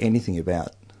didn't do anything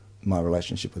about my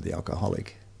relationship with the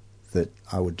alcoholic, that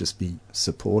I would just be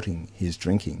supporting his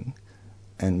drinking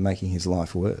and making his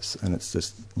life worse. And it's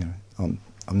just, I'm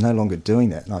no longer doing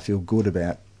that, and I feel good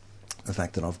about the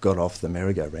fact that I've got off the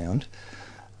merry-go-round.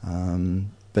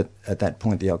 But at that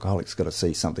point, the alcoholic's got to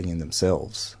see something in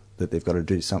themselves, that they've got to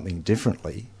do something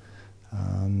differently,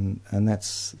 and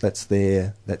that's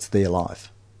their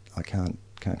life. I can't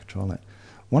control that.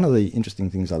 One of the interesting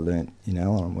things I learnt in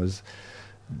Al-Anon was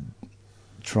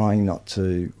trying not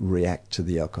to react to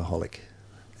the alcoholic,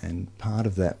 and part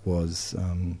of that was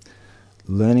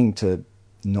learning to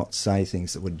not say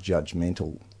things that were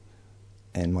judgmental.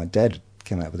 And my dad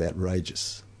came out with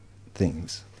outrageous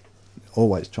things,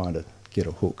 always trying to get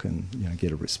a hook and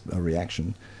get a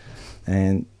reaction.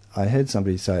 And I heard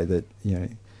somebody say that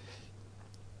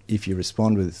if you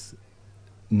respond with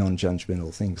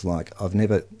non-judgmental things like "I've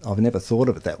never thought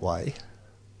of it that way,"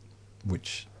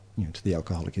 which to the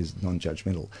alcoholic is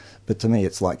non-judgmental, but to me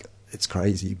it's like it's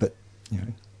crazy. But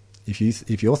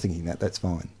if you're thinking that, that's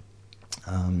fine.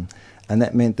 And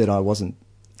that meant that I wasn't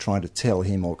trying to tell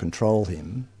him or control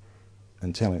him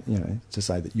and tell him, to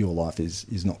say that your life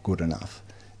is not good enough.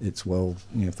 It's, well,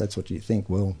 if that's what you think,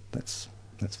 well, that's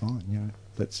fine.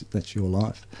 That's your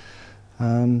life.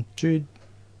 Jude,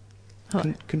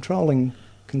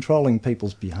 controlling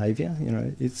people's behaviour.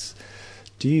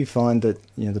 Do you find that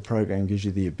the program gives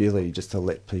you the ability just to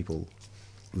let people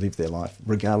live their life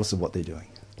regardless of what they're doing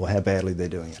or how badly they're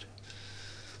doing it?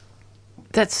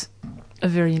 That's a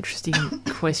very interesting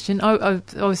question. I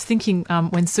was thinking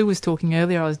when Sue was talking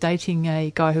earlier, I was dating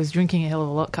a guy who was drinking a hell of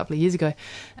a lot a couple of years ago.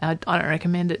 I don't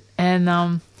recommend it. And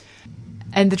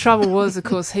the trouble was, of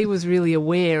course, he was really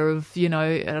aware of, and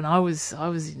I was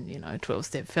in,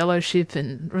 12-step fellowship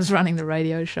and was running the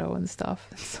radio show and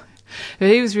stuff. So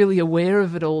he was really aware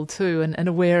of it all too and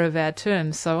aware of our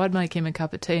terms. So I'd make him a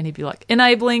cup of tea and he'd be like,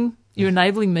 "Enabling. You're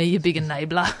enabling me, you big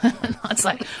enabler." And I'd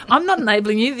say, "I'm not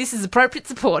enabling you. This is appropriate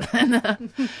support." And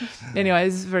anyway,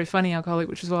 this is a very funny alcoholic,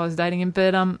 which is why I was dating him.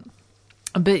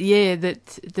 But yeah,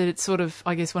 that it's sort of,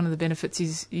 I guess one of the benefits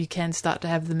is you can start to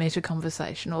have the meta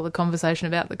conversation or the conversation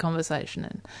about the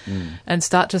conversation and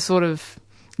start to sort of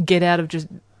get out of just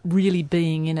really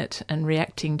being in it and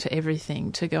reacting to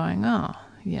everything to going,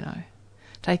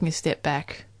 taking a step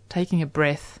back, taking a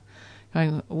breath,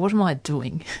 going, what am I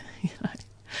doing?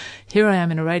 Here I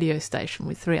am in a radio station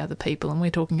with 3 other people and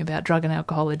we're talking about drug and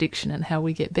alcohol addiction and how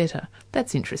we get better.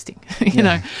 That's interesting.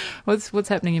 What's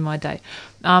happening in my day.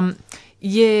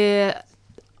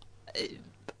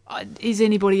 Is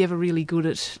anybody ever really good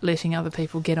at letting other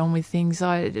people get on with things?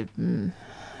 I'm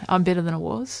better than I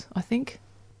was, I think.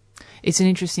 It's an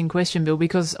interesting question, Bill,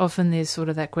 because often there's sort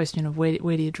of that question of where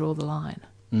do you draw the line?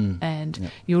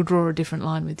 You'll draw a different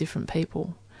line with different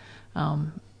people.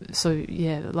 So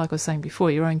yeah, like I was saying before,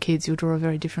 your own kids you'll draw a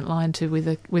very different line to with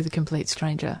a complete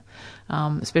stranger,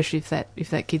 especially if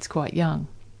that kid's quite young.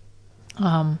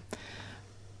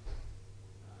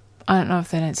 I don't know if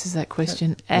that answers that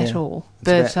question at all.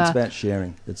 But it's about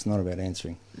sharing. It's not about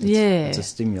answering. It's a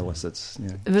stimulus. It's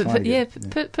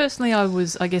personally,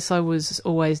 I guess I was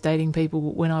always dating people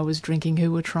when I was drinking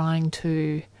who were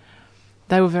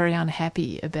they were very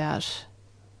unhappy about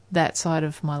that side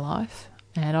of my life.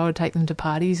 And I would take them to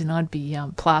parties and I'd be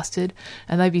plastered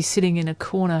and they'd be sitting in a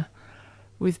corner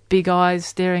with big eyes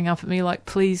staring up at me like,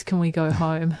 "Please, can we go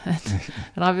home?"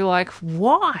 And I'd be like,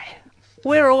 "Why?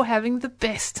 We're all having the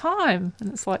best time."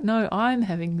 And it's like, "No, I'm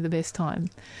having the best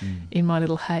time in my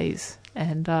little haze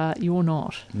and you're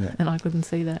not." Yeah. And I couldn't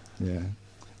see that. Yeah.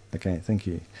 Okay, thank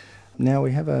you. Now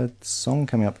we have a song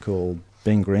coming up called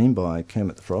 "Being Green" by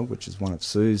Kermit the Frog, which is one of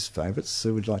Sue's favourites.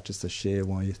 Sue, would you like just to share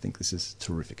why you think this is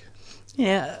terrific?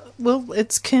 Yeah, well,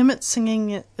 it's Kermit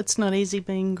singing "It's Not Easy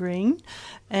Being Green,"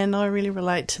 and I really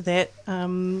relate to that.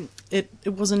 It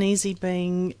wasn't easy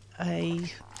being a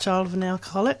child of an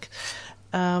alcoholic,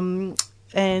 and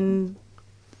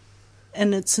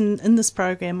it's in this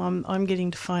program I'm getting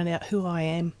to find out who I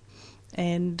am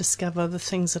and discover the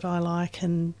things that I like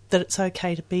and that it's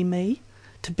okay to be me.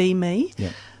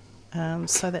 Yeah.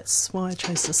 So that's why I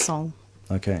chose this song.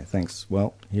 Okay, thanks.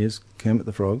 Well, here's Kermit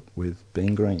the Frog with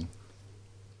 "Being Green."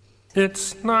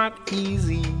 It's not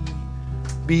easy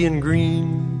being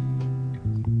green,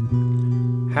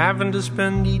 having to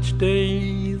spend each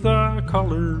day the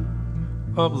color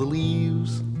of the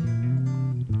leaves.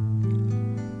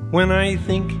 When I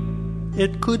think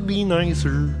it could be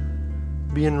nicer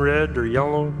being red or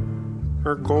yellow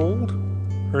or gold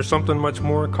or something much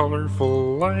more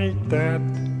colorful like that.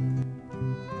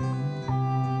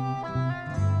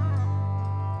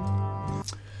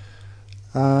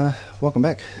 Welcome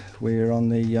back. We're on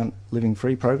the Living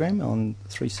Free program on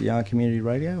 3CR Community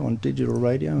Radio, on digital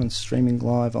radio and streaming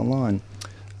live online.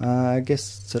 Our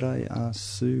guests today are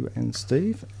Sue and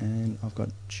Steve, and I've got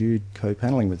Jude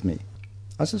co-panelling with me.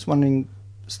 I was just wondering,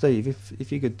 Steve,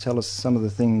 if you could tell us some of the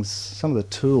things, some of the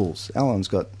tools. Al-Anon's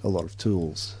got a lot of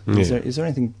tools. Yeah. Is there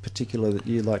anything particular that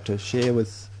you'd like to share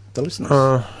with the listeners?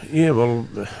 Yeah, well,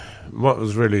 what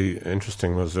was really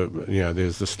interesting was that,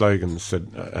 there's the slogans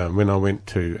that when I went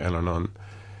to Al-Anon,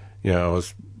 I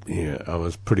was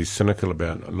pretty cynical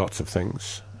about lots of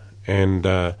things. And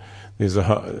there's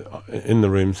in the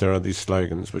rooms there are these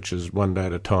slogans, which is one day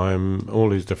at a time, all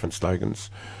these different slogans.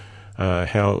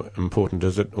 How important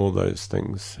is it? All those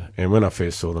things. And when I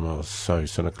first saw them, I was so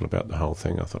cynical about the whole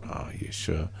thing. I thought, yeah,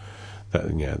 sure.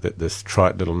 That this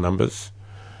trite little numbers.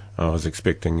 I was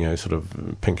expecting, sort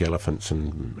of pink elephants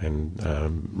and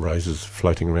roses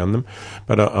floating around them.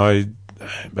 But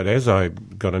as I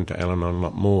got into Al-Anon a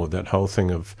lot more, that whole thing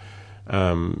of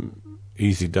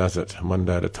easy does it, one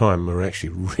day at a time, were actually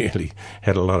really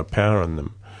had a lot of power in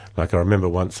them. Like I remember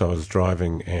once I was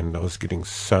driving and I was getting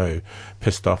so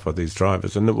pissed off with these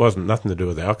drivers, and it wasn't nothing to do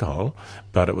with alcohol,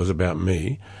 but it was about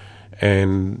me.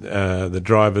 And the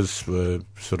drivers were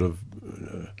sort of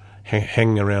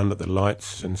hanging around at the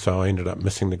lights, and so I ended up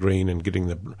missing the green and getting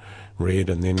the red,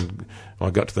 and then I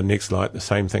got to the next light, the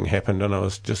same thing happened, and I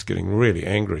was just getting really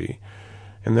angry.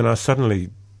 And then I suddenly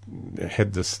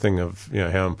had this thing of,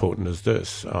 how important is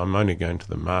this? I'm only going to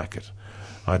the market.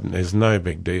 There's no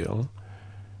big deal.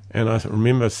 And I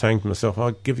remember saying to myself,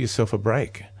 give yourself a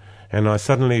break. And I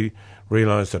suddenly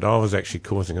realised that I was actually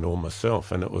causing it all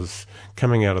myself, and it was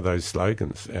coming out of those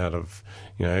slogans, out of,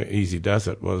 easy does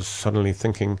it, was suddenly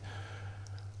thinking,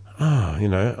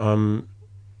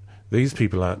 these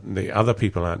people the other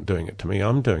people aren't doing it to me,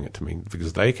 I'm doing it to me,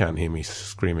 because they can't hear me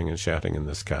screaming and shouting in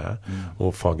this car,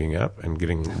 or fogging up and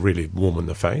getting really warm in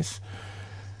the face.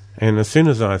 And as soon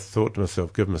as I thought to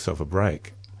myself, give myself a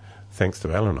break, thanks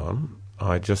to Al-Anon,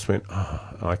 I just went,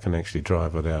 I can actually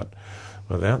drive without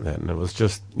that. And it was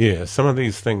just, some of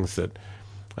these things that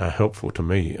are helpful to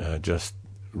me are just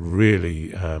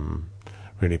really,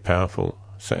 really powerful.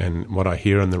 So, and what I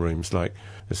hear in the rooms, like,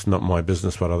 it's not my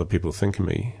business what other people think of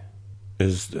me,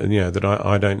 is, that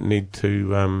I don't need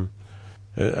to,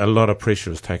 a lot of pressure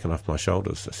is taken off my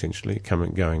shoulders, essentially,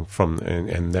 going from,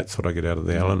 and that's what I get out of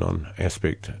the Al-Anon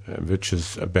aspect, which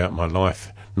is about my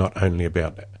life, not only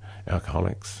about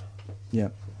alcoholics. Yeah.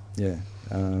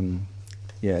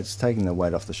 It's taking the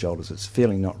weight off the shoulders. It's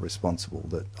feeling not responsible,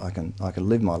 that I can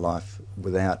live my life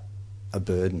without a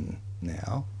burden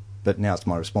now, but now it's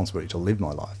my responsibility to live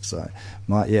my life. So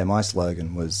my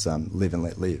slogan was live and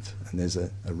let live, and there's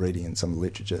a reading in some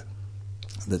literature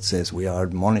that says we are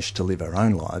admonished to live our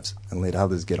own lives and let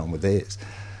others get on with theirs.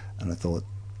 And I thought,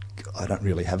 I don't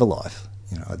really have a life.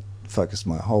 I focused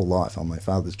my whole life on my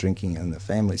father's drinking and the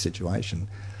family situation,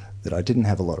 that I didn't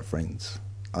have a lot of friends.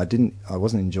 I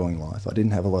wasn't enjoying life. I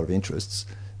didn't have a lot of interests.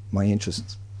 My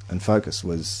interest and focus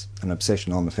was an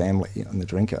obsession on the family and the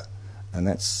drinker, and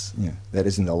that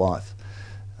isn't a life.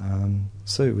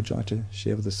 Sue, would you like to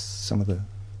share with us some of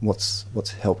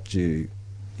what's helped you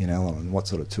in Al-Anon? What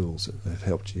sort of tools have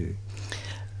helped you?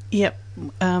 Yep,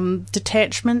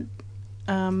 detachment,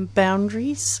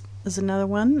 boundaries is another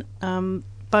one.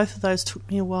 Both of those took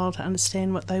me a while to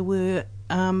understand what they were.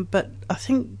 But I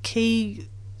think key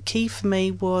for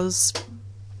me was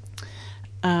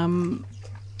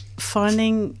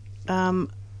finding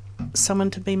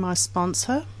someone to be my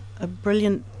sponsor, a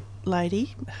brilliant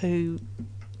lady who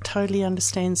totally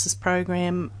understands this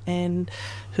program and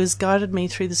who's guided me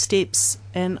through the steps.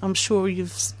 And I'm sure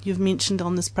you've mentioned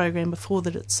on this program before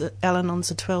that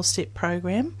Al-Anon's a 12-step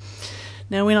program.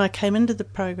 Now, when I came into the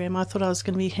program, I thought I was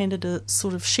going to be handed a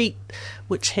sort of sheet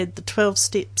which had the 12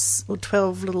 steps, or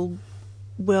 12 little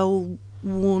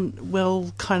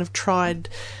well-worn, kind of tried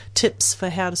tips for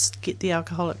how to get the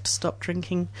alcoholic to stop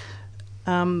drinking.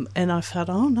 And I felt,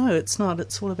 oh no, it's not.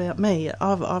 It's all about me.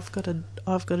 I've got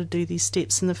to do these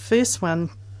steps. And the first one,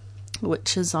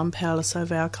 which is I'm powerless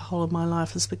over alcohol and my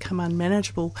life has become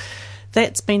unmanageable,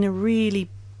 that's been a really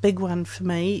big one for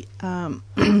me,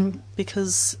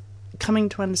 because coming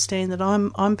to understand that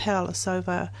I'm powerless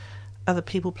over other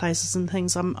people, places and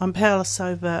things. I'm powerless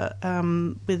over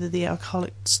whether the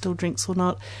alcoholic still drinks or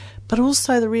not, but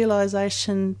also the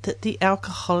realisation that the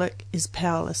alcoholic is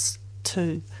powerless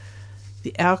too.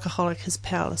 The alcoholic is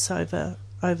powerless over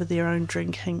their own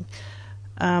drinking,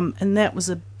 and that was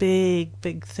a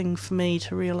big thing for me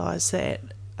to realise that.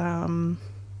 I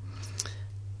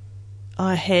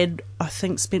had, I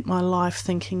think, spent my life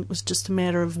thinking it was just a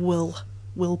matter of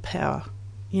willpower.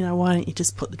 Why don't you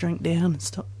just put the drink down and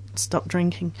stop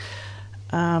drinking?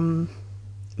 Now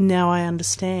I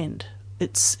understand.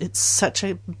 It's such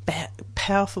a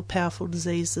powerful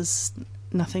disease.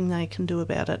 nothing they can do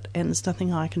about it, and there's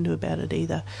nothing I can do about it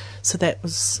either. So that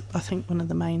was, I think, one of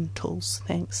the main tools.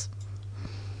 Thanks.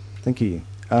 Thank you.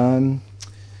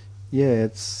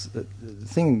 It's the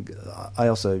thing. I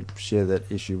also share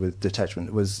that issue with detachment.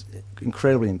 It was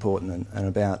incredibly important, and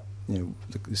about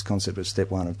this concept of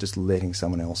step one of just letting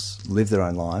someone else live their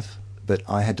own life, but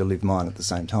I had to live mine at the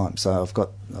same time. So I've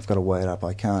got to weigh it up.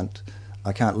 I can't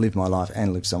live my life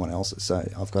and live someone else's. So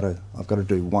I've got to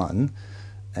do one,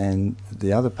 and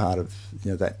the other part of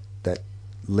that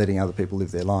letting other people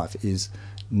live their life is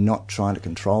not trying to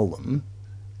control them,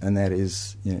 and that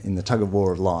is in the tug of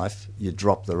war of life, you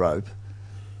drop the rope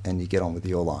and you get on with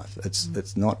your life.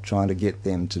 It's not trying to get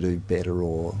them to do better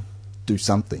or do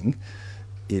something.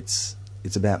 It's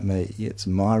about me. It's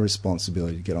my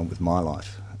responsibility to get on with my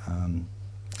life. And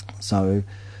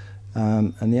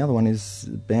the other one is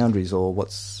boundaries, or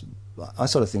I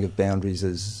sort of think of boundaries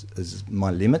as my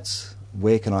limits.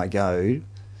 Where can I go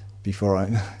before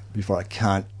I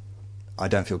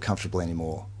don't feel comfortable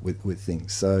anymore with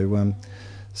things. So,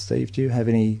 Steve, do you have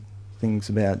any things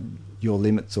about your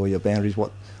limits or your boundaries?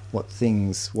 Where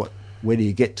do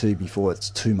you get to before it's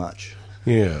too much?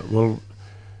 Yeah, well,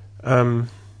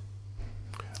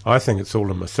 I think it's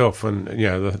all in myself, and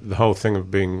the whole thing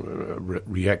of being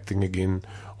reacting again,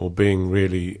 or being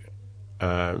really,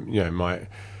 I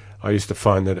used to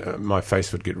find that my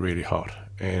face would get really hot,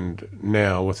 and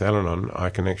now with Al-Anon, I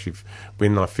can actually,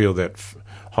 when I feel that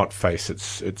hot face,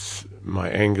 it's my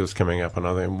anger's coming up, and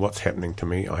I think, what's happening to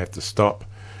me? I have to stop,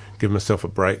 give myself a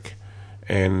break,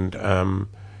 and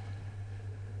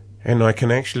I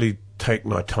can actually take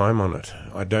my time on it.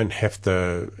 I don't have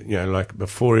to, like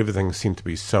before, everything seemed to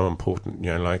be so important,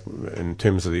 like in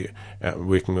terms of the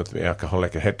working with the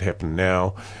alcoholic, it had to happen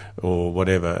now or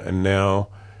whatever, and now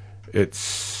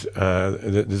it's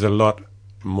there's a lot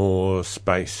more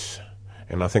space,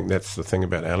 and I think that's the thing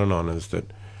about Al-Anon, is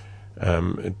that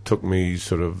it took me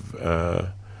sort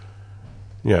of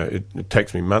it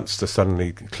takes me months to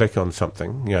suddenly click on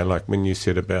something, like when you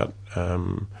said about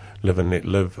live and let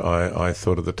live, I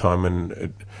thought of the time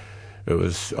when I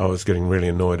was getting really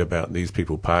annoyed about these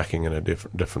people parking in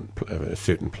a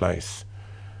certain place,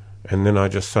 and then I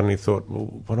just suddenly thought,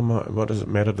 well, what does it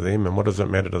matter to them, and what does it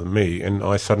matter to me? And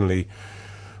I suddenly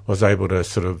was able to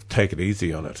sort of take it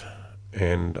easy on it,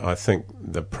 and I think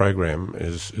the program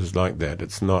is like that.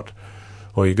 It's not,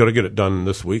 well, you've got to get it done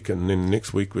this week, and then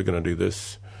next week we're going to do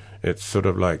this. It's sort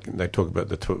of like they talk about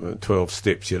the 12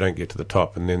 steps. You don't get to the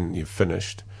top and then you've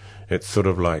finished. It's sort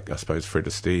of like, I suppose, Fred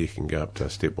Astaire, you can go up to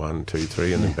step 1, 2,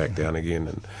 3, and then back down again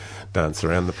and dance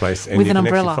around the place. And with you an can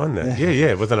umbrella. Actually find that.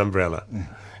 Yeah, with an umbrella.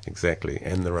 Exactly,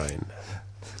 and the rain.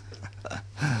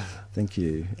 Thank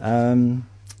you.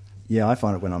 I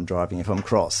find it when I'm driving. If I'm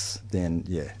cross, then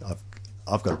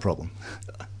I've got a problem.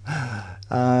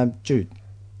 Jude,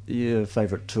 your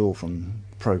favourite tool from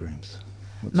programs?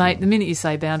 Mate, the minute you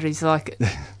say boundaries, like,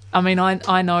 I mean,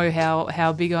 I know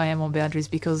how big I am on boundaries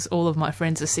because all of my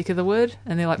friends are sick of the word,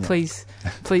 and they're like, please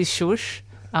shush.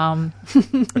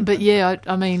 But yeah,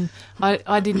 I mean,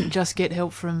 I didn't just get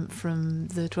help from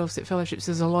the 12-step fellowships.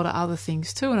 There's a lot of other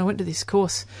things too, and I went to this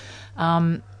course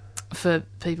for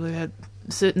people who had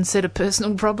a certain set of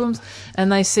personal problems,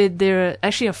 and they said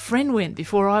actually a friend went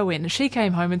before I went, and she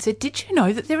came home and said, did you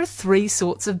know that there are 3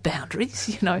 sorts of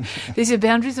boundaries? There's your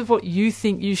boundaries of what you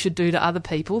think you should do to other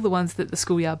people, the ones that the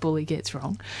schoolyard bully gets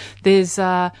wrong. There's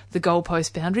the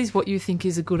goalpost boundaries, what you think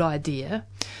is a good idea,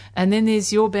 and then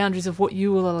there's your boundaries of what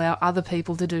you will allow other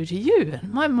people to do to you.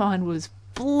 And my mind was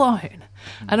blown,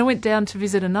 and I went down to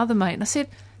visit another mate, and I said,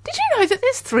 did you know that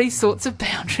there's 3 sorts of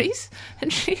boundaries?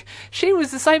 And she was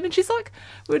the same, and she's like,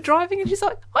 we're driving, and she's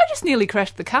like, I just nearly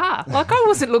crashed the car. Like, I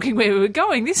wasn't looking where we were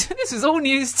going. This was all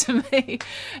news to me.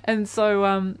 And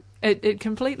so it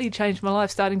completely changed my life,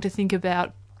 starting to think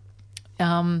about,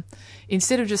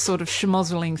 instead of just sort of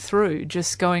schmozzling through,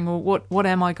 just going, well, what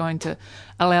am I going to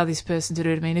allow this person to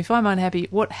do to me? And if I'm unhappy,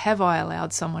 what have I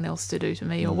allowed someone else to do to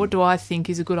me? Or what do I think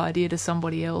is a good idea to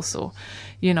somebody else? Or,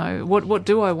 what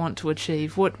do I want to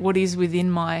achieve? What is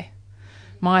within my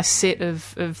set of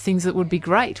things that would be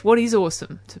great? What is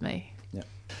awesome to me?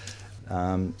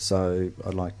 Yeah. So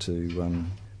I'd like to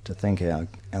thank our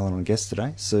Al-Anon guests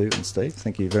today, Sue and Steve.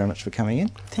 Thank you very much for coming in.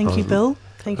 Thank you, Bill.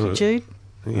 Thank you, Jude.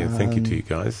 Yeah, thank you to you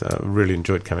guys. I really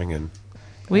enjoyed coming in.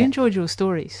 We enjoyed your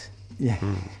stories. Yeah.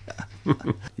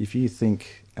 If you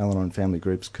think Al-Anon family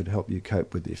groups could help you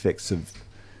cope with the effects of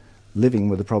living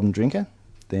with a problem drinker,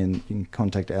 then you can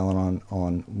contact Al-Anon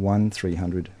on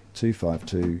 1300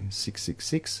 252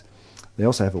 666. They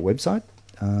also have a website.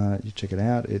 You check it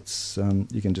out. It's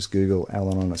you can just Google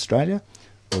Al-Anon Australia,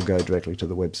 or go directly to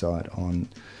the website on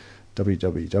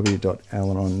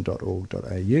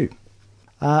www.alanon.org.au.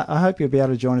 I hope you'll be able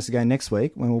to join us again next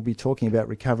week when we'll be talking about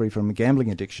recovery from a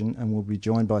gambling addiction, and we'll be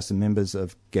joined by some members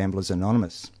of Gamblers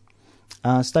Anonymous.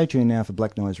 Stay tuned now for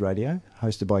Black Noise Radio,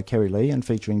 hosted by Kerry Lee and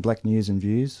featuring black news and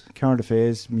views, current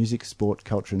affairs, music, sport,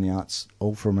 culture and the arts,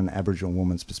 all from an Aboriginal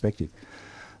woman's perspective.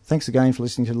 Thanks again for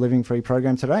listening to the Living Free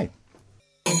program today.